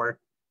Eckernfort.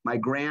 My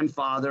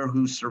grandfather,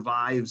 who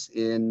survives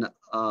in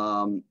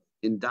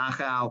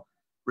Dachau,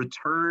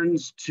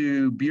 returns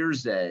to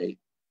Bierzee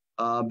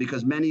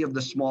because many of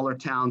the smaller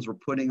towns were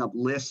putting up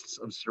lists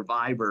of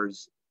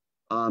survivors.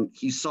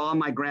 He saw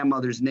my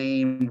grandmother's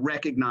name,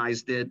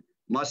 recognized it,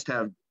 must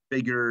have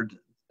figured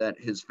that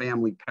his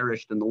family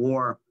perished in the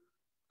war,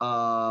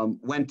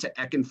 went to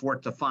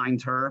Eckernfort to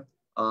find her.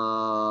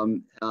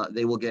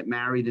 They will get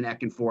married in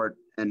Eckernfort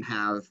and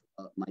have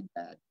my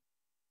dad.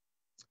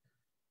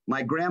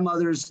 My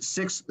grandmother's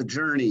sixth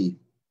journey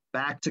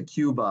back to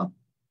Cuba.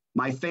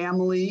 My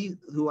family,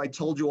 who I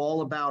told you all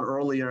about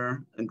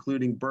earlier,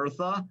 including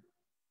Bertha,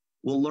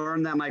 will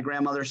learn that my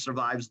grandmother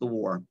survives the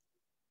war.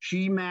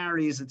 She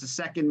marries, it's a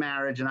second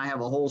marriage, and I have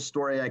a whole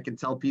story I can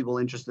tell people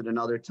interested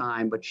another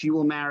time, but she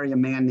will marry a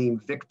man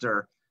named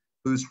Victor,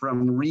 who's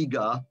from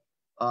Riga,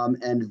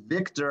 and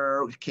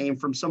Victor came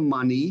from some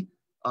money,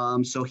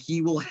 so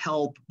he will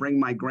help bring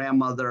my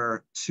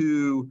grandmother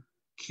to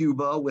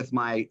Cuba with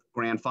my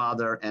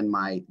grandfather and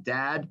my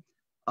dad.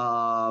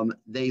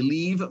 They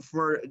leave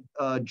for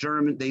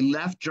They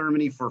left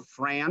Germany for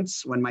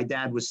France when my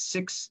dad was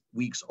 6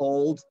 weeks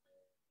old.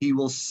 He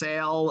will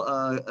sail,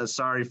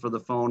 sorry for the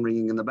phone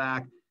ringing in the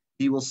back.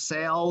 He will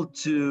sail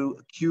to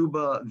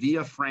Cuba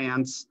via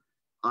France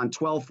on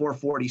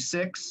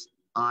 12/4/46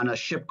 on a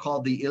ship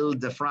called the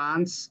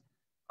Ile-de-France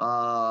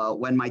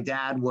when my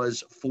dad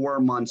was 4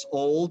 months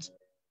old.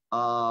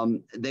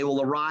 They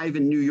will arrive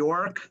in New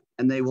York,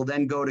 and they will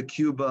then go to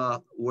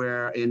Cuba,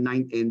 where in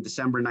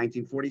December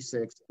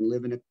 1946, and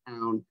live in a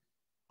town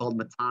called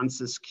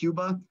Matanzas,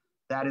 Cuba.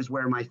 That is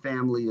where my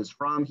family is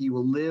from. He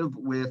will live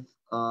with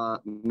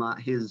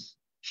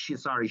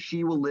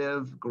she will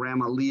live,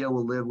 Grandma Leah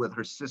will live with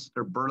her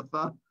sister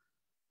Bertha,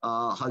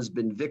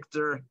 husband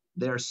Victor,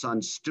 their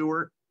son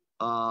Stuart,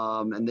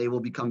 and they will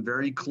become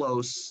very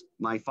close.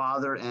 My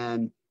father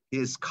and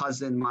his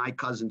cousin, my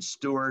cousin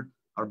Stuart,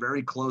 are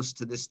very close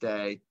to this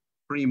day.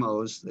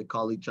 Primos, they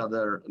call each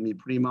other mi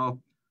primo,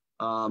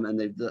 and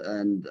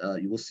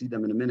you will see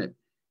them in a minute.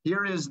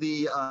 Here is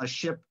the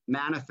ship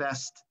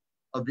manifest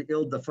of the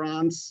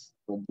Ile-de-France.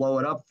 We'll blow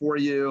it up for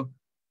you.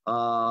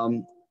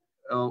 Hold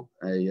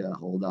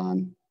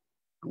on.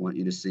 I want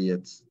you to see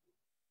it.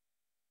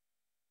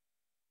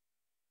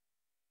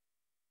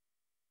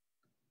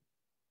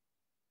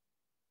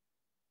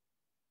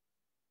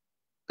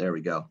 There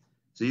we go.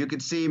 So you can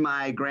see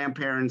my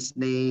grandparents'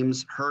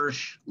 names,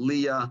 Hirsch,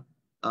 Leah,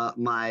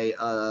 my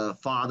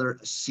father,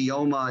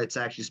 Sioma. It's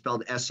actually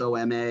spelled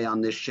S-O-M-A on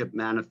this ship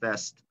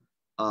manifest.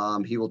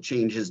 He will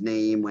change his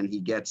name when he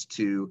gets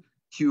to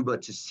Cuba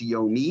to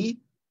Siomi,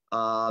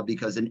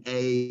 because an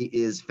A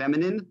is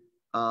feminine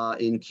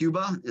in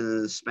Cuba,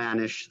 in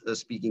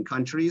Spanish-speaking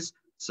countries.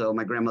 So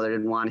my grandmother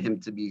didn't want him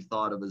to be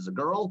thought of as a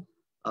girl.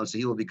 So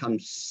he will become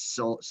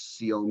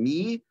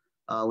Siomi.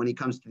 When he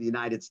comes to the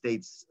United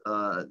States,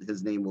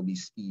 his name will be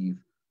Steve.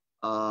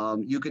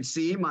 You could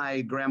see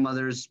my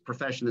grandmother's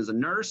profession is a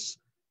nurse.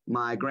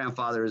 My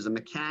grandfather is a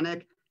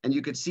mechanic. And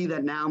you could see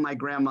that now my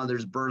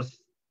grandmother's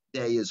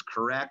birthday is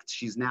correct.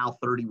 She's now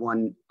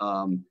 31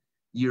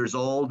 years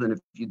old. And if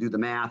you do the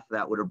math,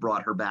 that would have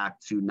brought her back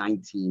to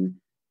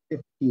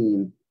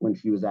 1915 when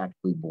she was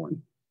actually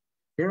born.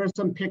 Here are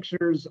some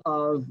pictures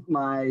of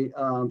my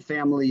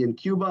family in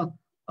Cuba.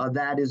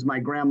 That is my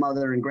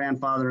grandmother and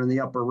grandfather in the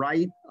upper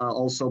right.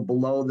 Also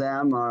below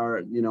them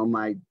are,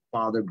 my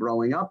father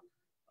growing up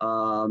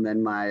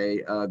and my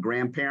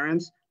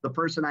grandparents. The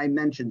person I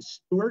mentioned,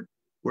 Stuart,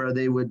 where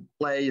they would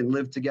play and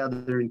live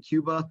together in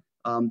Cuba.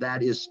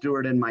 That is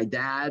Stuart and my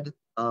dad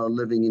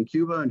living in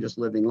Cuba and just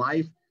living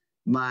life.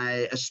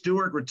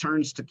 Stuart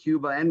returns to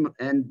Cuba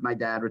and my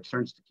dad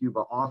returns to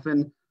Cuba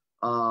often.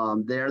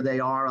 There they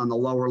are on the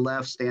lower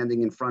left,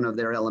 standing in front of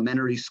their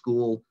elementary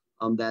school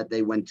that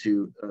they went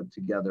to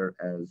together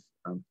as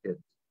kids.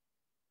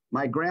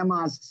 My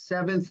grandma's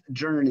 7th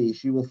journey,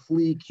 she will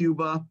flee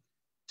Cuba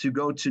to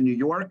go to New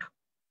York.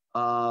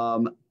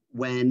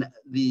 When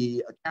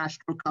the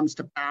Castro comes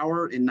to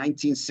power in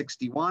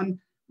 1961,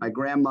 my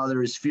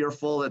grandmother is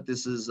fearful that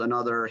this is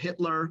another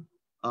Hitler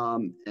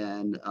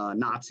and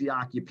Nazi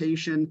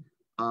occupation.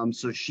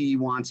 So she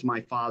wants my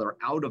father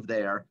out of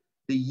there.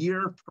 The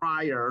year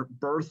prior,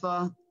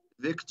 Bertha,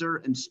 Victor,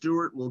 and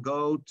Stuart will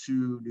go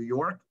to New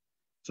York.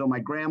 So my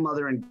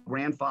grandmother and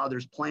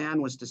grandfather's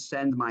plan was to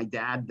send my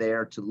dad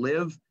there to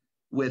live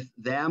with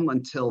them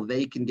until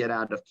they can get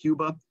out of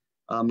Cuba.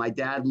 My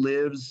dad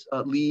leaves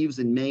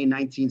in May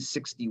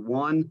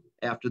 1961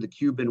 after the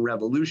Cuban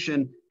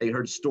Revolution. They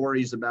heard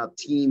stories about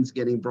teens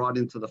getting brought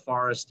into the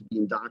forest to be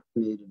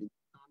indoctrinated in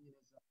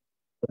communism.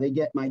 They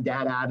get my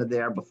dad out of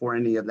there before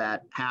any of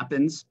that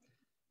happens.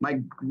 My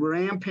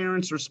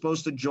grandparents were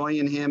supposed to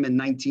join him in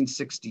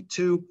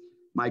 1962.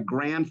 My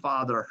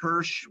grandfather,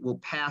 Hirsch, will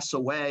pass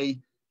away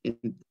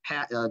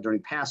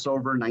during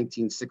Passover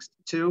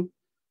 1962.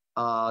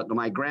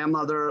 My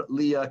grandmother,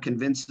 Leah,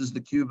 convinces the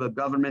Cuba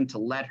government to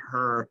let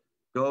her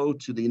go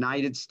to the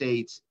United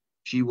States.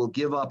 She will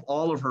give up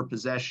all of her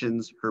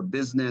possessions, her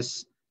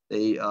business.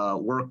 They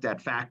worked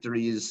at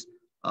factories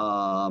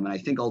and I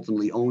think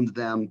ultimately owned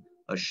them,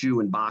 a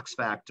shoe and box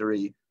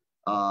factory.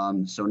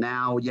 So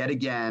now, yet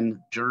again,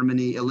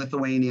 Germany,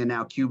 Lithuania,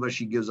 now Cuba,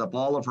 she gives up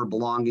all of her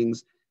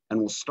belongings and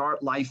will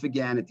start life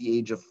again at the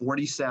age of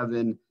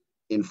 47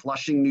 in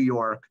Flushing, New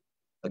York,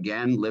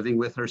 again, living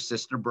with her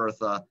sister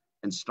Bertha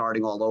and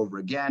starting all over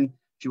again.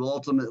 She will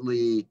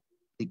ultimately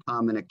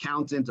become an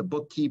accountant, a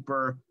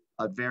bookkeeper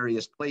at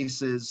various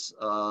places,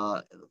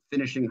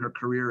 finishing her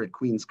career at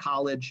Queens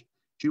College.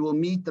 She will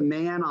meet the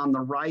man on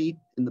the right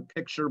in the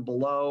picture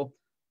below.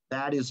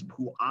 That is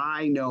who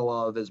I know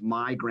of as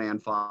my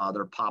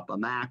grandfather, Papa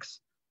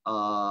Max.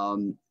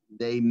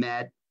 They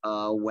met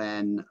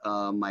when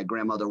my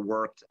grandmother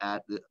worked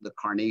at the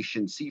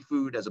Carnation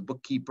Seafood as a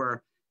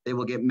bookkeeper. They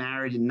will get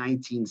married in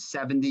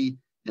 1970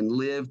 and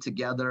live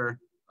together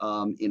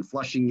in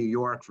Flushing, New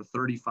York for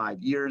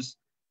 35 years.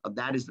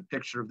 That is the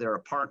picture of their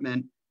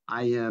apartment.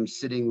 I am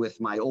sitting with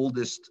my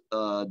oldest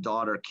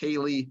daughter,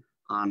 Kaylee,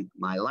 on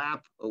my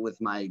lap with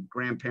my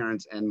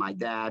grandparents and my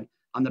dad.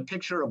 On the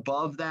picture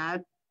above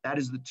that, that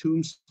is the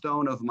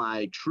tombstone of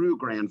my true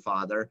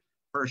grandfather,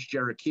 Hirsch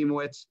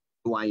Jeruchimowitz,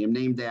 who I am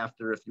named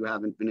after, if you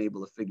haven't been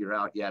able to figure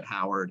out yet,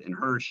 Howard and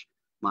Hirsch.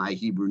 My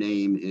Hebrew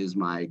name is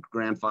my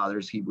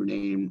grandfather's Hebrew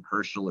name,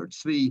 Herschel or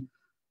Tzvi.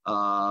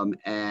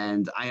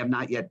 And I have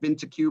not yet been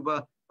to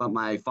Cuba, but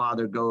my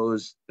father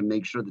goes to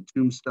make sure the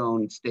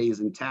tombstone stays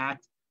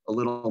intact. A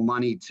little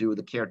money to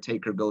the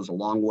caretaker goes a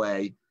long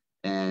way.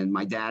 And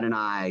my dad and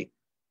I,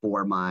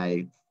 for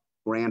my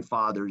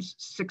grandfather's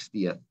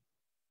 60th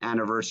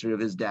anniversary of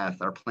his death,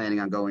 are planning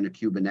on going to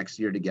Cuba next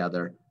year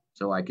together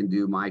so I can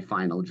do my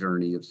final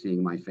journey of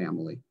seeing my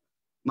family.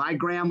 My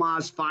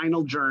grandma's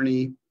final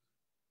journey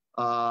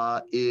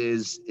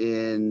is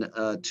in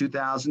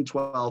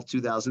 2012,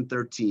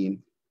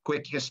 2013.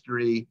 Quick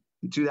history.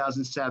 In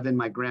 2007,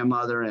 my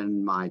grandmother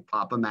and my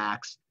papa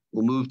Max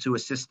will move to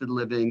assisted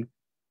living.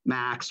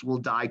 Max will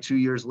die 2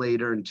 years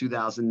later in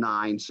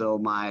 2009. So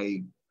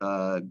my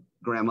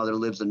grandmother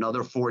lives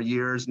another 4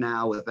 years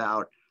now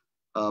without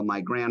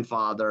my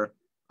grandfather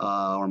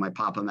or my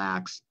papa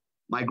Max.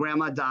 My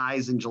grandma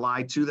dies in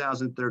July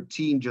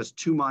 2013, just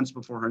 2 months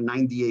before her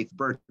 98th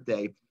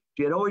birthday.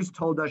 She had always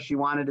told us she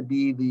wanted to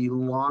be the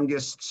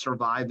longest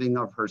surviving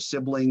of her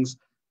siblings.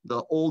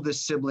 The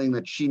oldest sibling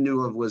that she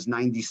knew of was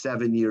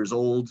 97 years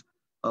old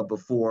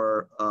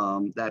before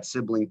that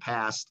sibling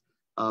passed.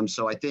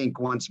 So I think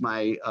once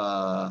my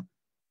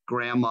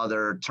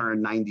grandmother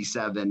turned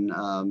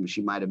 97,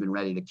 she might have been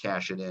ready to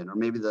cash it in. Or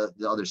maybe the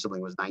other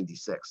sibling was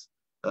 96,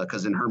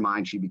 because in her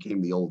mind, she became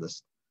the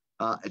oldest.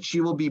 She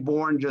will be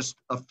born just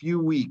a few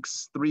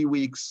weeks, 3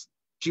 weeks.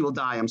 She will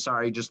die, I'm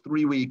sorry, just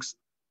 3 weeks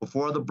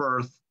before the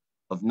birth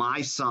of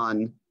my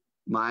son,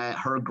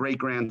 her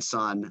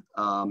great-grandson,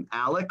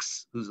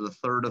 Alex, who's the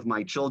third of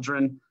my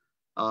children.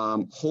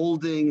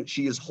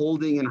 She is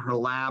holding in her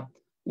lap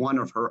one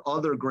of her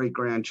other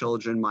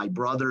great-grandchildren, my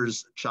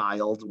brother's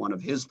child, one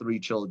of his 3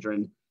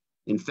 children,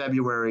 in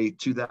February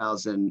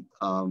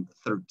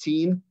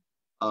 2013.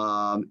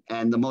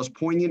 And the most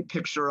poignant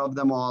picture of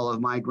them all,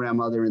 of my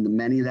grandmother and the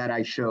many that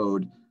I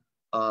showed,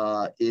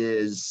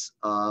 is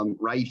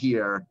right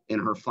here in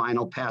her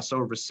final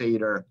Passover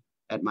Seder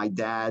at my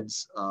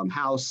dad's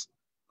house.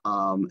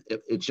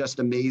 It's just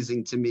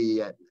amazing to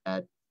me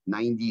at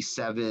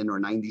 97 or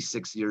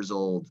 96 years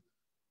old,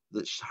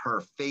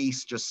 her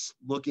face just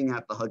looking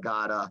at the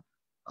Haggadah.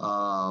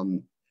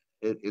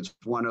 It's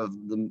one of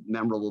the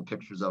memorable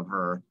pictures of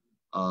her.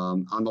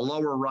 On the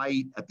lower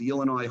right at the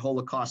Illinois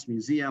Holocaust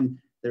Museum,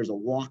 there's a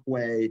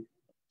walkway,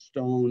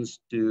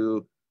 stones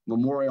to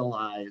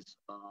memorialize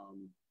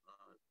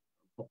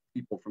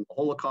people from the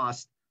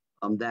Holocaust.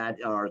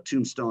 That are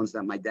tombstones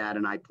that my dad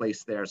and I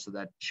placed there so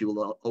that she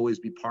will always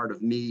be part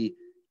of me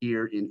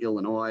here in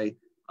Illinois,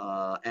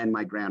 and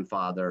my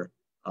grandfather,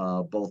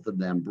 both of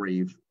them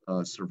brave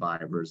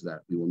survivors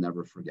that we will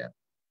never forget.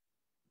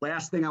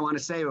 Last thing I want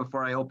to say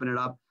before I open it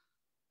up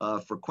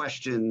for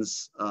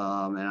questions,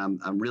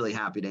 and I'm really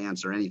happy to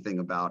answer anything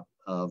about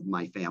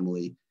my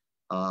family.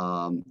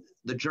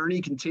 The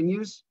journey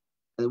continues,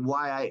 and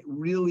why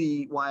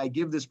I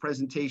give this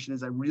presentation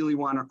is I really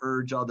want to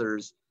urge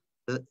others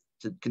to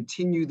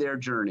continue their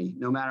journey.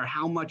 No matter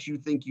how much you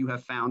think you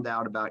have found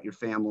out about your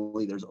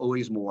family, there's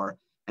always more.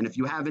 And if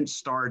you haven't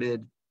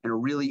started and are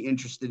really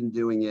interested in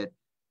doing it,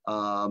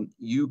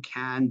 you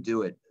can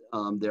do it.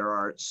 There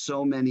are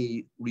so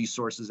many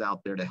resources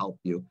out there to help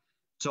you.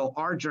 So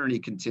our journey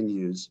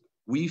continues.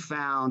 We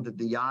found at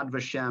the Yad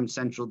Vashem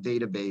Central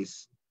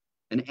Database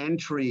an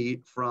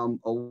entry from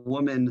a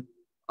woman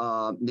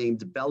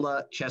named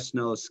Bella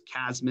Chesnos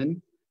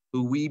Kazman,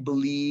 who we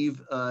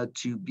believe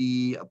to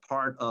be a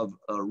part of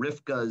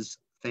Rivka's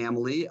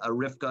family.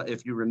 Rivka,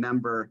 if you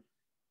remember,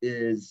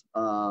 is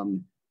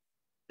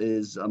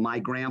my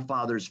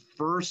grandfather's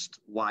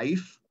first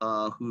wife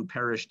who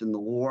perished in the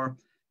war.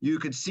 You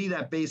could see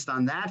that based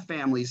on that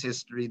family's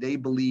history, they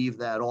believe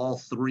that all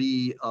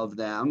 3 of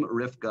them,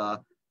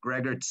 Rivka,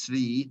 Gregor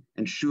Tzvi,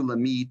 and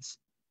Shulamit,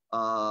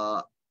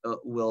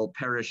 will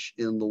perish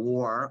in the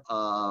war.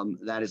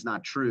 That is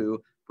not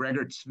true.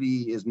 Gregor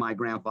Tzvi is my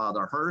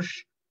grandfather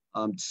Hirsch.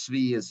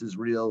 Tzvi is his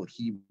real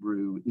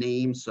Hebrew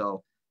name.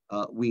 So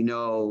we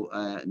know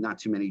not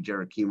too many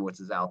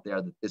Jeruchimowitzes out there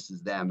that this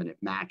is them, and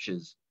it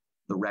matches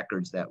the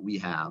records that we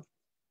have.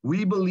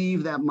 We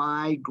believe that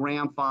my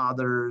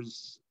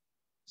grandfather's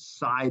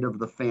side of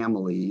the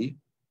family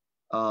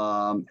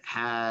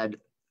had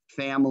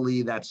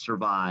family that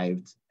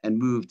survived and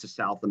moved to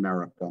South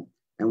America.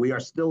 And we are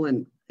still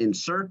in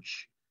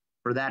search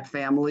for that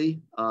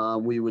family.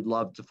 We would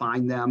love to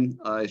find them.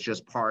 It's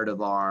just part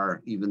of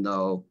our, even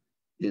though,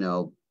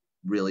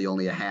 really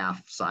only a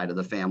half side of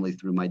the family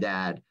through my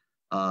dad.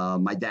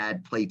 My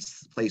dad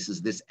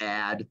places this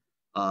ad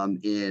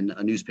in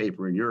a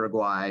newspaper in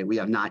Uruguay. We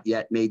have not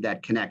yet made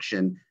that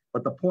connection.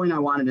 But the point I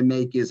wanted to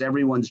make is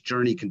everyone's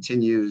journey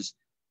continues.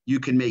 You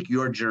can make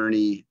your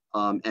journey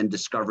and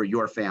discover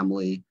your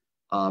family.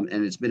 And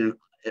it's been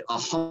a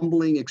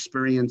humbling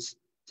experience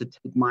to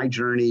take my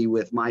journey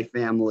with my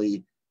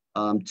family,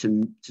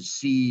 to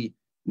see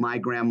my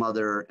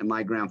grandmother and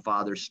my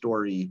grandfather's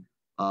story.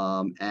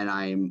 And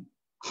I'm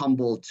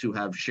humbled to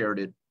have shared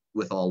it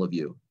with all of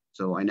you.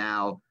 So I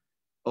now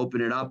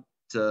open it up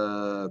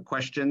to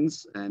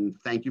questions, and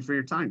thank you for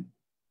your time.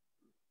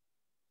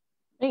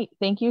 Great.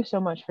 Thank you so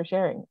much for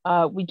sharing.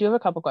 We do have a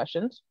couple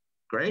questions.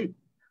 Great.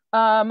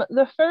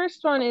 The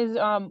first one is,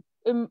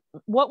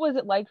 what was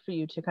it like for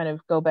you to kind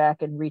of go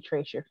back and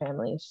retrace your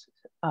family's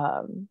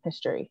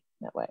history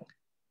that way?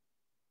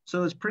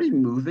 So it's pretty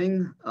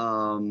moving.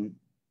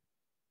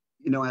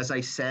 As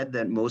I said,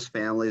 that most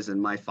families,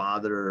 and my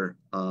father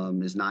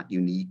is not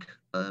unique.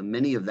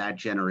 Many of that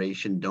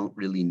generation don't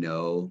really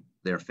know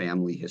their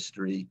family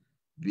history.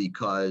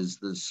 because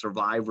the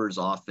survivors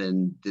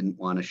often didn't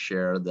want to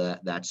share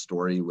that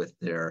story with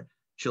their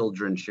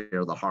children,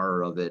 share the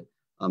horror of it.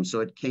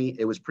 So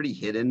it was pretty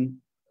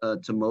hidden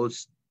to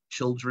most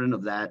children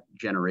of that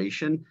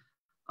generation.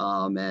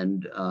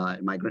 And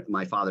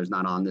my father's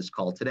not on this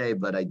call today,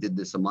 but I did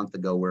this a month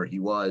ago where he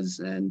was,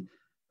 and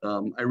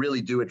I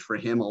really do it for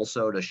him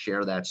also to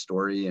share that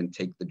story and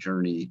take the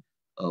journey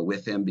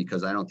with him,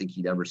 because I don't think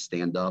he'd ever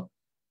stand up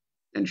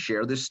and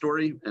share this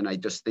story. And I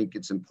just think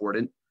it's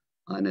important,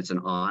 and it's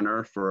an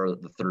honor for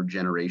the third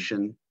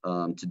generation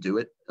to do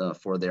it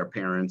for their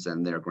parents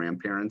and their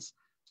grandparents.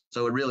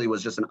 So it really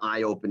was just an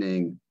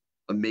eye-opening,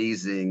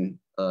 amazing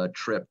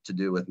trip to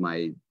do with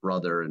my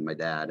brother and my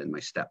dad and my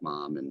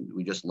stepmom, and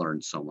we just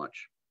learned so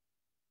much.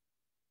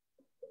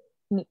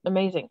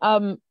 Amazing.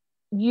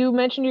 You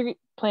mentioned you're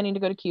planning to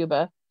go to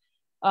Cuba.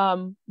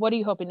 What are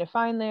you hoping to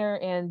find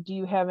there, and do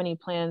you have any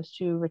plans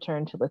to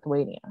return to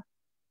Lithuania?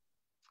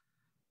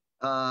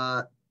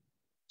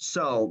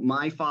 So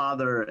my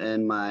father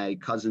and my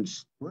cousin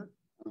Stuart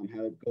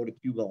had go to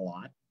Cuba a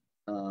lot.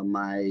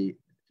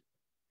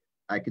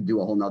 I could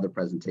do a whole nother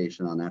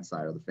presentation on that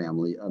side of the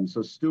family.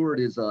 So Stuart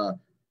is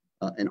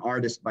an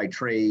artist by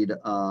trade,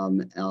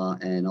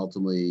 and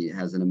ultimately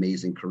has an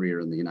amazing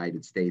career in the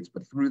United States.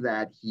 But through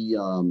that, he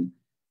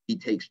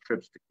takes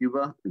trips to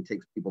Cuba and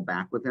takes people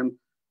back with him.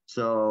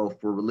 So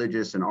for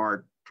religious and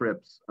art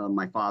trips,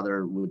 my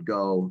father would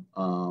go,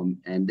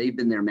 and they've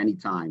been there many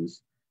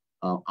times.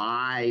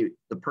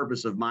 The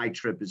purpose of my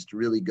trip is to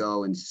really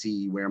go and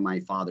see where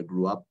my father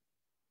grew up,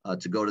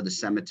 to go to the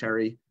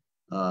cemetery,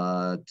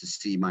 to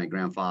see my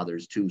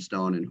grandfather's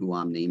tombstone and who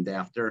I'm named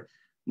after.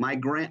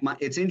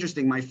 It's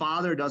interesting. My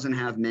father doesn't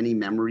have many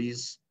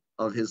memories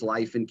of his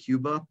life in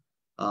Cuba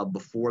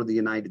before the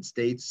United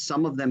States.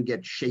 Some of them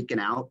get shaken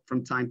out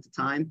from time to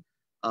time,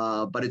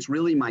 but it's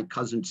really my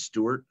cousin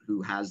Stuart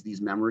who has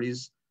these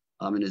memories,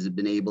 and has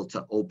been able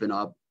to open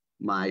up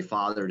my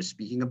father to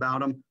speaking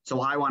about him.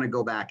 So I want to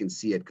go back and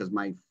see it, because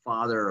my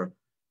father,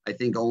 I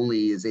think,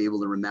 only is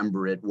able to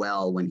remember it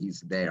well when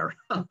he's there,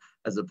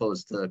 as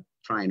opposed to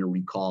trying to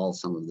recall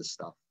some of this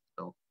stuff.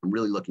 So I'm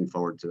really looking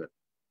forward to it.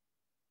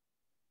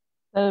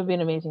 That would be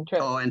an amazing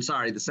trip. Oh, and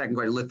sorry, the second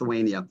question,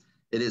 Lithuania.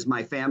 It is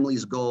my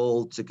family's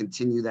goal to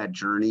continue that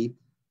journey,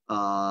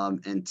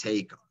 and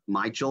take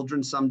my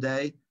children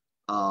someday.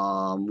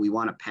 We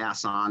want to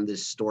pass on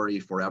this story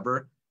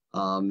forever.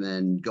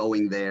 And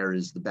going there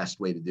is the best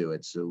way to do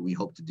it. So we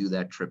hope to do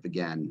that trip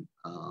again.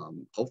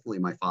 Hopefully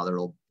my father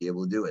will be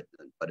able to do it,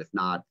 but if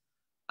not,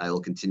 I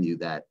will continue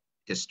that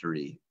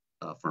history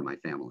for my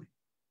family.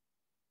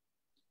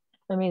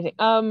 Amazing.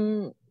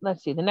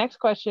 Let's see. The next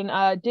question.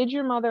 Did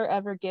your mother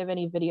ever give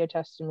any video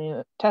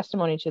testimony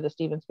to the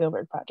Steven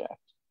Spielberg project?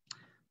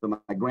 So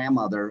my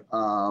grandmother,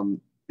 no.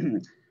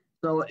 The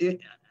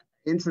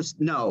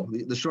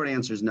short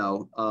answer is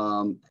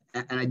no.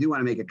 And I do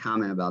want to make a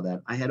comment about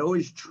that. I had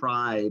always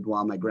tried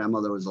while my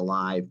grandmother was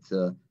alive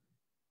to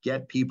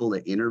get people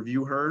to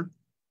interview her,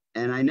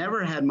 and I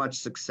never had much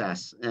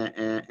success.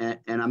 And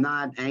I'm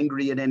not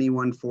angry at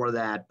anyone for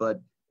that,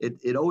 but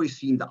it always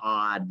seemed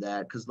odd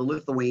that, because the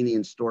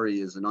Lithuanian story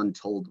is an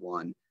untold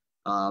one.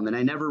 And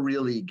I never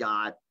really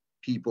got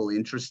people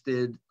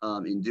interested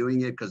in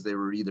doing it, because they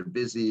were either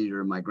busy,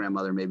 or my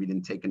grandmother maybe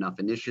didn't take enough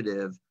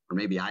initiative, or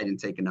maybe I didn't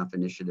take enough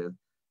initiative.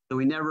 So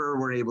we never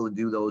were able to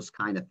do those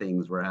kind of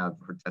things where I have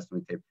her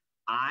testimony tape.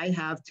 I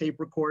have tape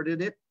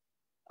recorded it.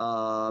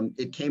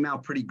 It came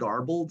out pretty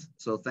garbled.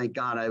 So thank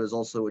God I was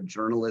also a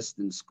journalist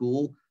in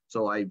school.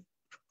 So I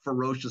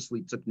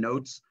ferociously took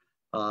notes,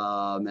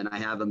 and I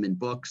have them in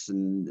books.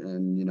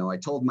 And I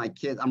told my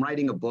kids, I'm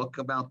writing a book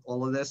about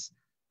all of this,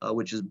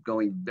 which is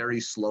going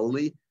very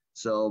slowly.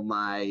 So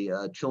my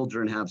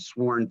children have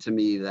sworn to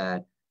me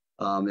that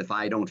if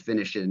I don't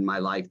finish it in my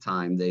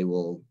lifetime, they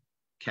will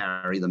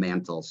carry the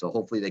mantle. So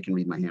hopefully they can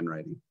read my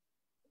handwriting.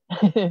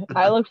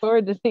 I look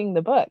forward to seeing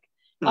the book.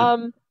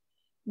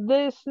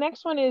 This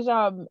next one is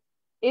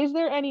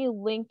there any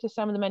link to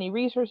some of the many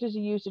resources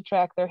you use to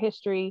track their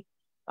history?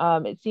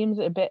 It seems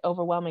a bit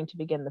overwhelming to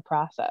begin the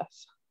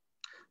process.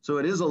 So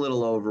it is a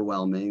little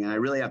overwhelming, and I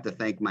really have to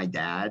thank my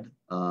dad.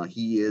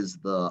 He is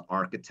the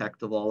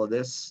architect of all of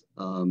this,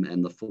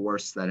 and the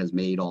force that has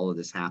made all of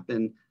this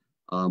happen.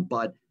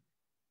 But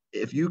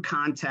if you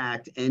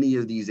contact any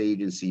of these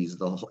agencies,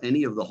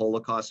 any of the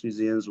Holocaust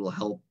museums will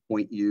help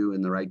point you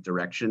in the right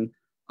direction.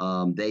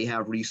 They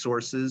have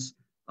resources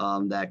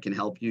that can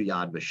help you.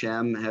 Yad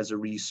Vashem has a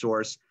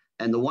resource.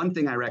 And the one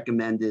thing I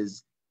recommend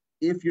is,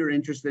 if you're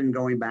interested in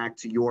going back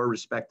to your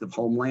respective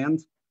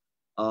homeland,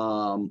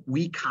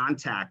 we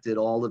contacted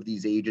all of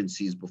these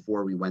agencies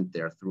before we went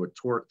there through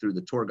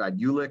the tour guide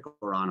Ulick,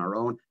 or on our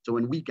own. So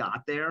when we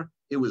got there,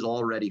 it was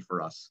all ready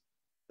for us.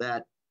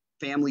 That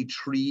family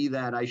tree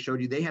that I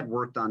showed you, they had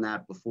worked on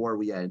that before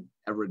we had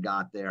ever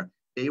got there.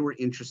 They were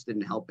interested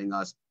in helping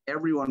us.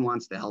 Everyone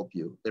wants to help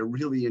you. They're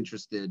really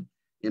interested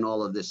in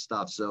all of this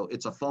stuff. So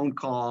it's a phone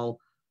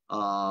call,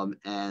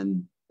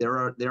 and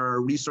there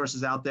are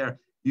resources out there.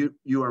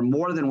 You are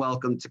more than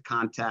welcome to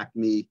contact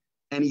me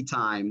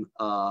anytime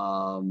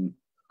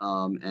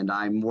And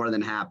I'm more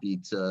than happy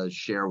to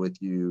share with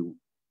you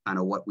kind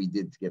of what we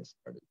did to get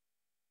started.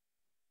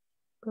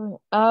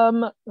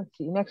 Let's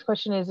see. Next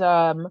question is,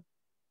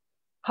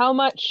 how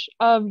much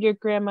of your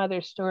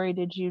grandmother's story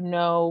did you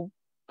know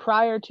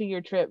prior to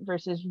your trip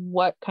versus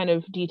what kind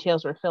of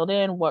details were filled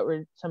in? What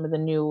were some of the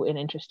new and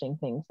interesting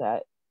things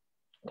that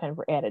kind of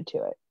were added to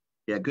it?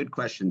 Yeah, good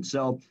question.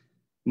 So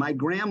my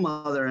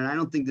grandmother, and I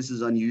don't think this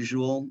is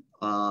unusual,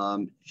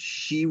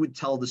 she would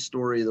tell the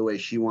story the way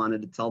she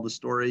wanted to tell the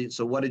story.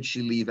 So what did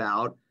she leave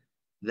out?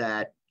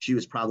 That she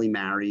was probably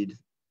married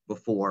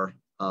before,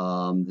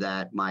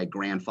 that my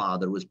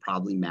grandfather was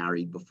probably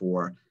married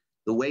before.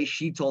 The way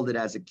she told it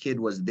as a kid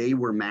was they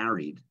were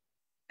married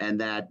and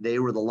that they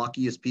were the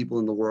luckiest people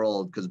in the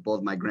world because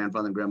both my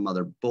grandfather and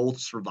grandmother both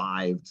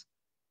survived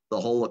the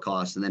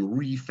Holocaust and then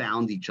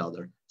refound each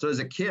other. So as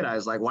a kid, I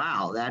was like,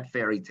 wow, that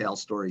fairy tale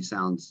story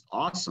sounds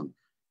awesome.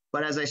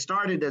 But as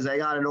I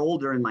got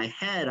older in my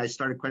head, I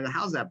started questioning,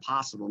 how's that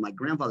possible? My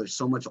grandfather's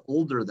so much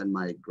older than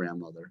my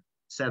grandmother.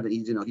 He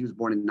was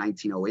born in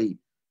 1908.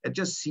 It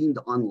just seemed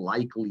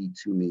unlikely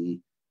to me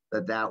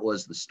that that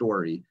was the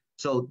story.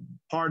 So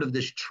part of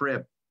this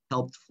trip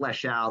helped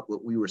flesh out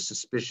what we were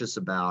suspicious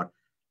about.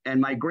 And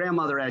my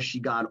grandmother, as she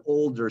got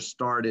older,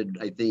 started,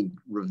 I think,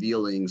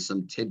 revealing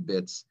some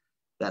tidbits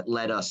that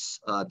led us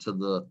to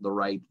the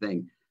right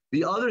thing.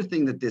 The other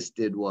thing that this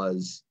did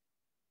was,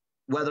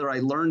 whether I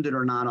learned it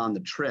or not on the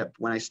trip,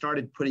 when I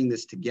started putting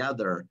this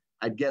together,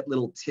 I'd get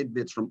little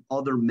tidbits from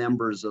other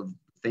members of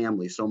the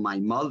family. So my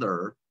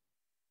mother,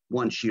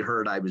 once she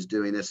heard I was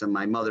doing this, and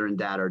my mother and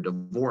dad are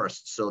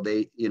divorced, so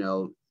they,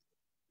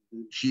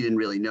 she didn't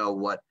really know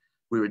what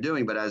we were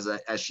doing. But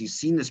as she's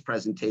seen this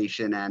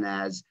presentation and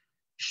as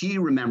she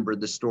remembered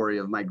the story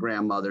of my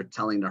grandmother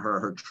telling to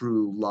her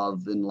true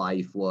love in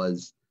life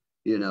was,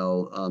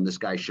 this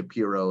guy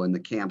Shapiro in the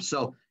camp.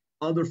 So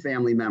other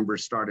family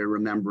members started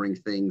remembering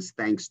things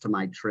thanks to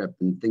my trip,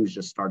 and things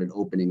just started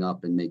opening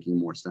up and making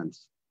more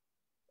sense.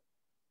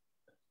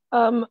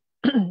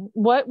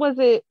 What was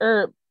it,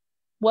 or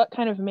what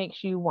kind of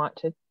makes you want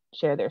to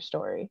share their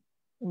story?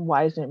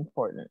 Why is it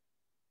important?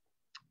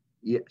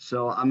 Yeah,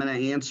 so I'm going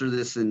to answer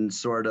this in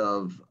sort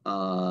of,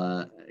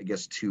 I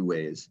guess, two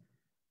ways.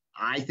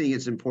 I think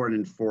it's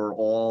important for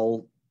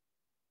all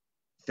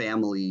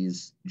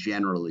families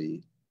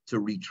generally to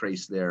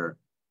retrace their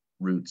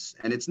roots.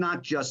 And it's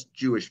not just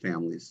Jewish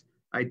families.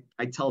 I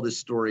tell this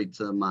story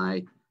to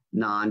my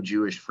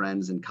non-Jewish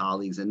friends and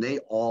colleagues, and they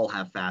all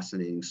have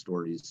fascinating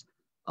stories.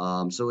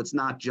 So it's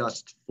not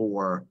just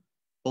for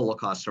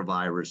Holocaust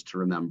survivors to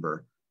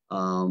remember,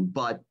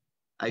 but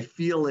I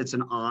feel it's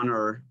an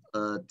honor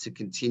to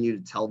continue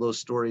to tell those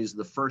stories.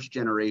 The first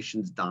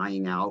generation's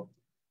dying out.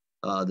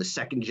 The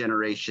second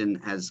generation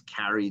has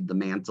carried the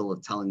mantle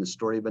of telling the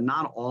story, but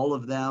not all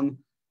of them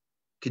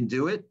can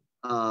do it.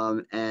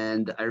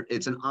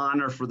 It's an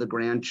honor for the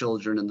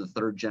grandchildren and the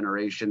third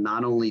generation,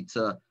 not only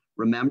to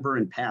remember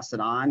and pass it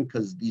on,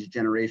 because these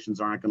generations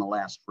aren't going to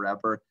last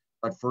forever,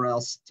 but for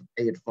us to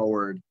pay it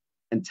forward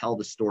and tell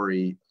the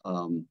story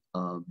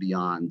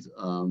beyond.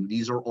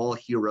 These are all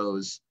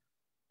heroes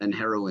and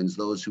heroines,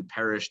 those who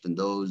perished and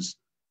those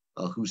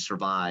who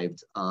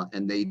survived,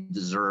 and they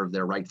deserve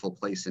their rightful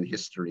place in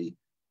history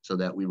so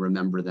that we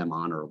remember them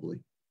honorably.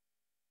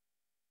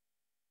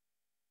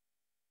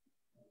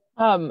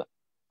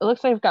 It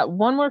looks like I've got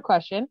one more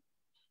question.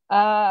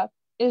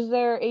 Is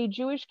there a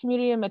Jewish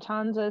community in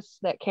Matanzas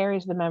that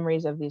carries the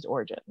memories of these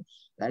origins?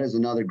 That is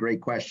another great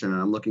question,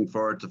 and I'm looking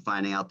forward to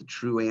finding out the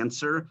true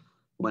answer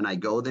when I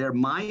go there.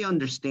 My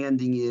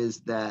understanding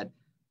is that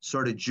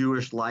sort of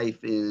Jewish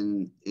life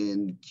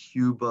in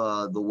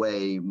Cuba, the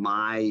way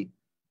my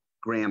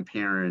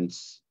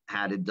grandparents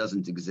had it,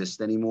 doesn't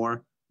exist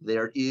anymore.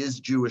 There is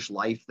Jewish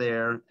life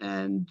there,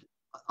 and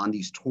on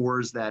these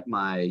tours that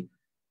my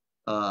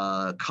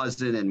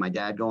cousin and my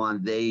dad go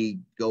on, they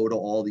go to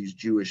all these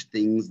Jewish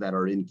things that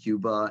are in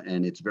Cuba,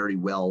 and it's very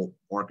well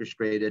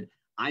orchestrated.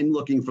 I'm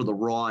looking for the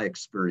raw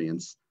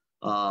experience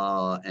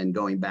and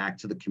going back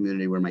to the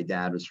community where my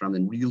dad was from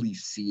and really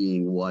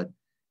seeing what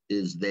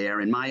is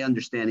there. And my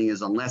understanding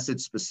is, unless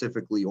it's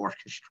specifically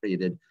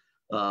orchestrated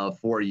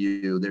for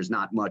you, there's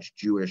not much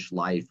Jewish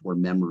life or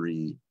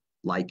memory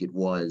like it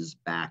was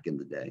back in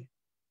the day.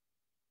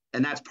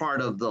 And that's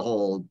part of the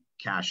whole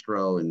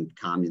Castro and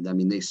communism. I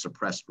mean, they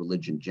suppressed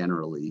religion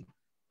generally,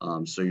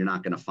 so you're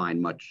not going to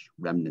find much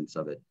remnants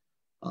of it.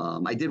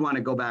 I did want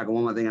to go back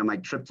one more thing on my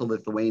trip to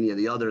Lithuania.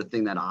 The other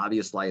thing that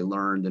obviously I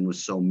learned and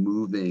was so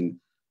moving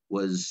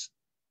was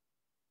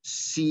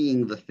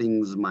seeing the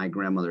things my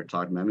grandmother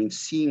talked about. I mean,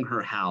 seeing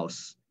her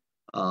house.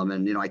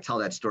 And, I tell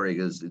that story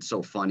because it's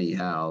so funny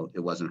how it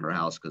wasn't her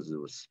house because it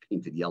was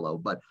painted yellow,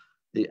 but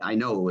I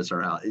know it was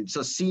her house.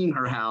 So seeing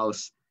her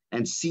house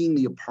and seeing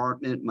the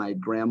apartment my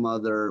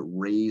grandmother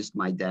raised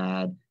my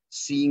dad,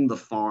 seeing the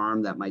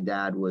farm that my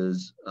dad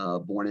was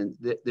born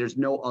in, there's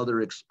no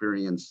other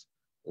experience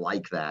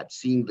like that.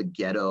 Seeing the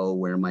ghetto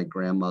where my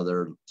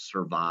grandmother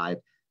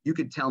survived. You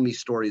could tell me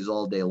stories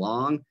all day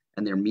long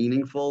and they're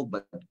meaningful,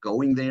 but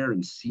going there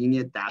and seeing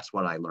it, that's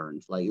what I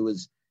learned. Like it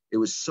was It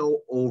was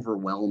so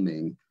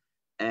overwhelming.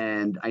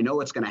 And I know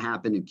what's going to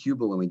happen in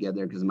Cuba when we get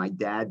there, because my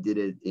dad did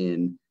it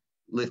in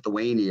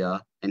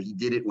Lithuania, and he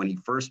did it when he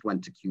first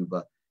went to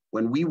Cuba.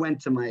 When we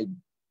went to my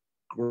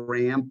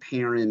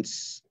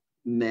grandparents'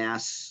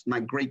 my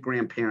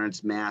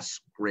great-grandparents' mass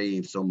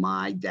grave, so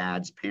my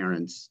dad's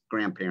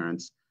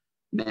grandparents'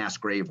 mass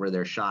grave where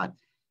they're shot,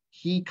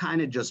 he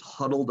kind of just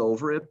huddled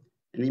over it,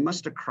 and he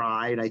must have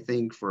cried, I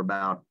think, for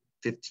about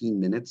 15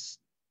 minutes.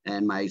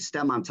 And my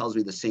stepmom tells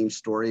me the same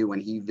story when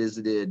he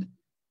visited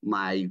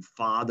my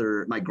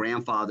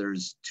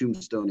grandfather's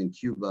tombstone in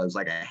Cuba. It was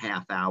like a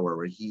half hour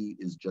where he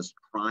is just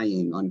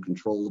crying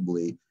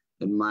uncontrollably,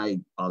 and my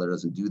father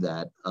doesn't do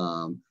that.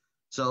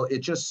 So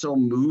it's just so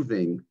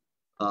moving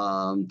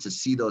to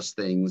see those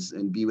things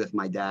and be with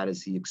my dad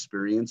as he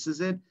experiences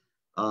it.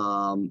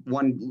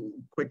 One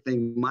quick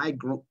thing, my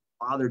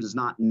father does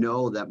not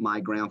know that my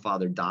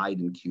grandfather died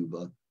in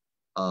Cuba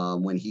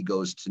when he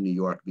goes to New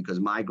York, because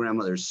my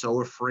grandmother is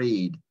so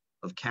afraid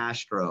of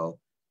Castro.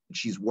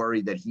 She's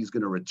worried that he's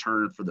going to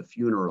return for the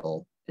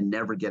funeral and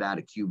never get out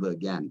of Cuba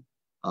again.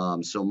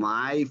 So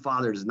my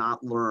father does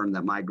not learn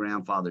that my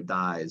grandfather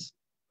dies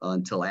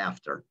until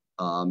after.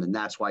 And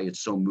that's why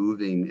it's so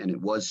moving, and it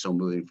was so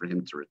moving for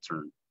him to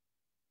return.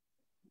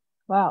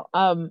 Wow.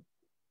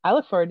 I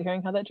look forward to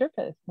hearing how that trip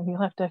is. And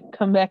you'll have to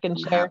come back and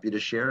share happy to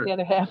share the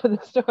other half of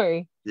the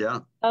story. Yeah.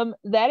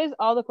 That is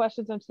all the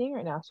questions I'm seeing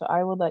right now. So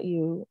I will let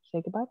you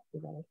say goodbye to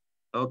everybody.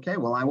 Okay.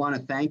 Well, I want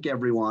to thank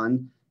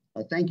everyone.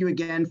 Thank you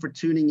again for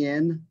tuning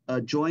in.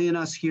 Join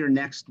us here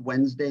next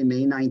Wednesday,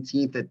 May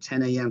 19th at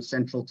 10 a.m.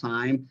 Central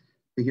Time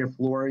to hear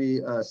Flory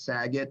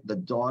Saget, the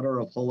daughter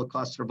of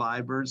Holocaust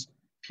survivors,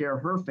 share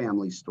her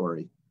family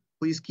story.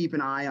 Please keep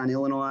an eye on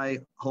Illinois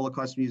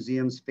Holocaust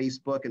Museum's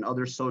Facebook and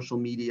other social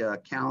media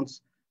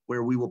accounts,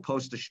 where we will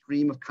post a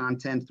stream of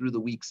content through the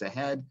weeks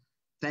ahead.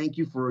 Thank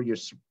you for your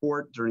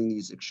support during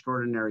these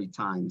extraordinary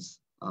times.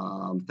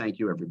 Thank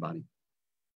you, everybody.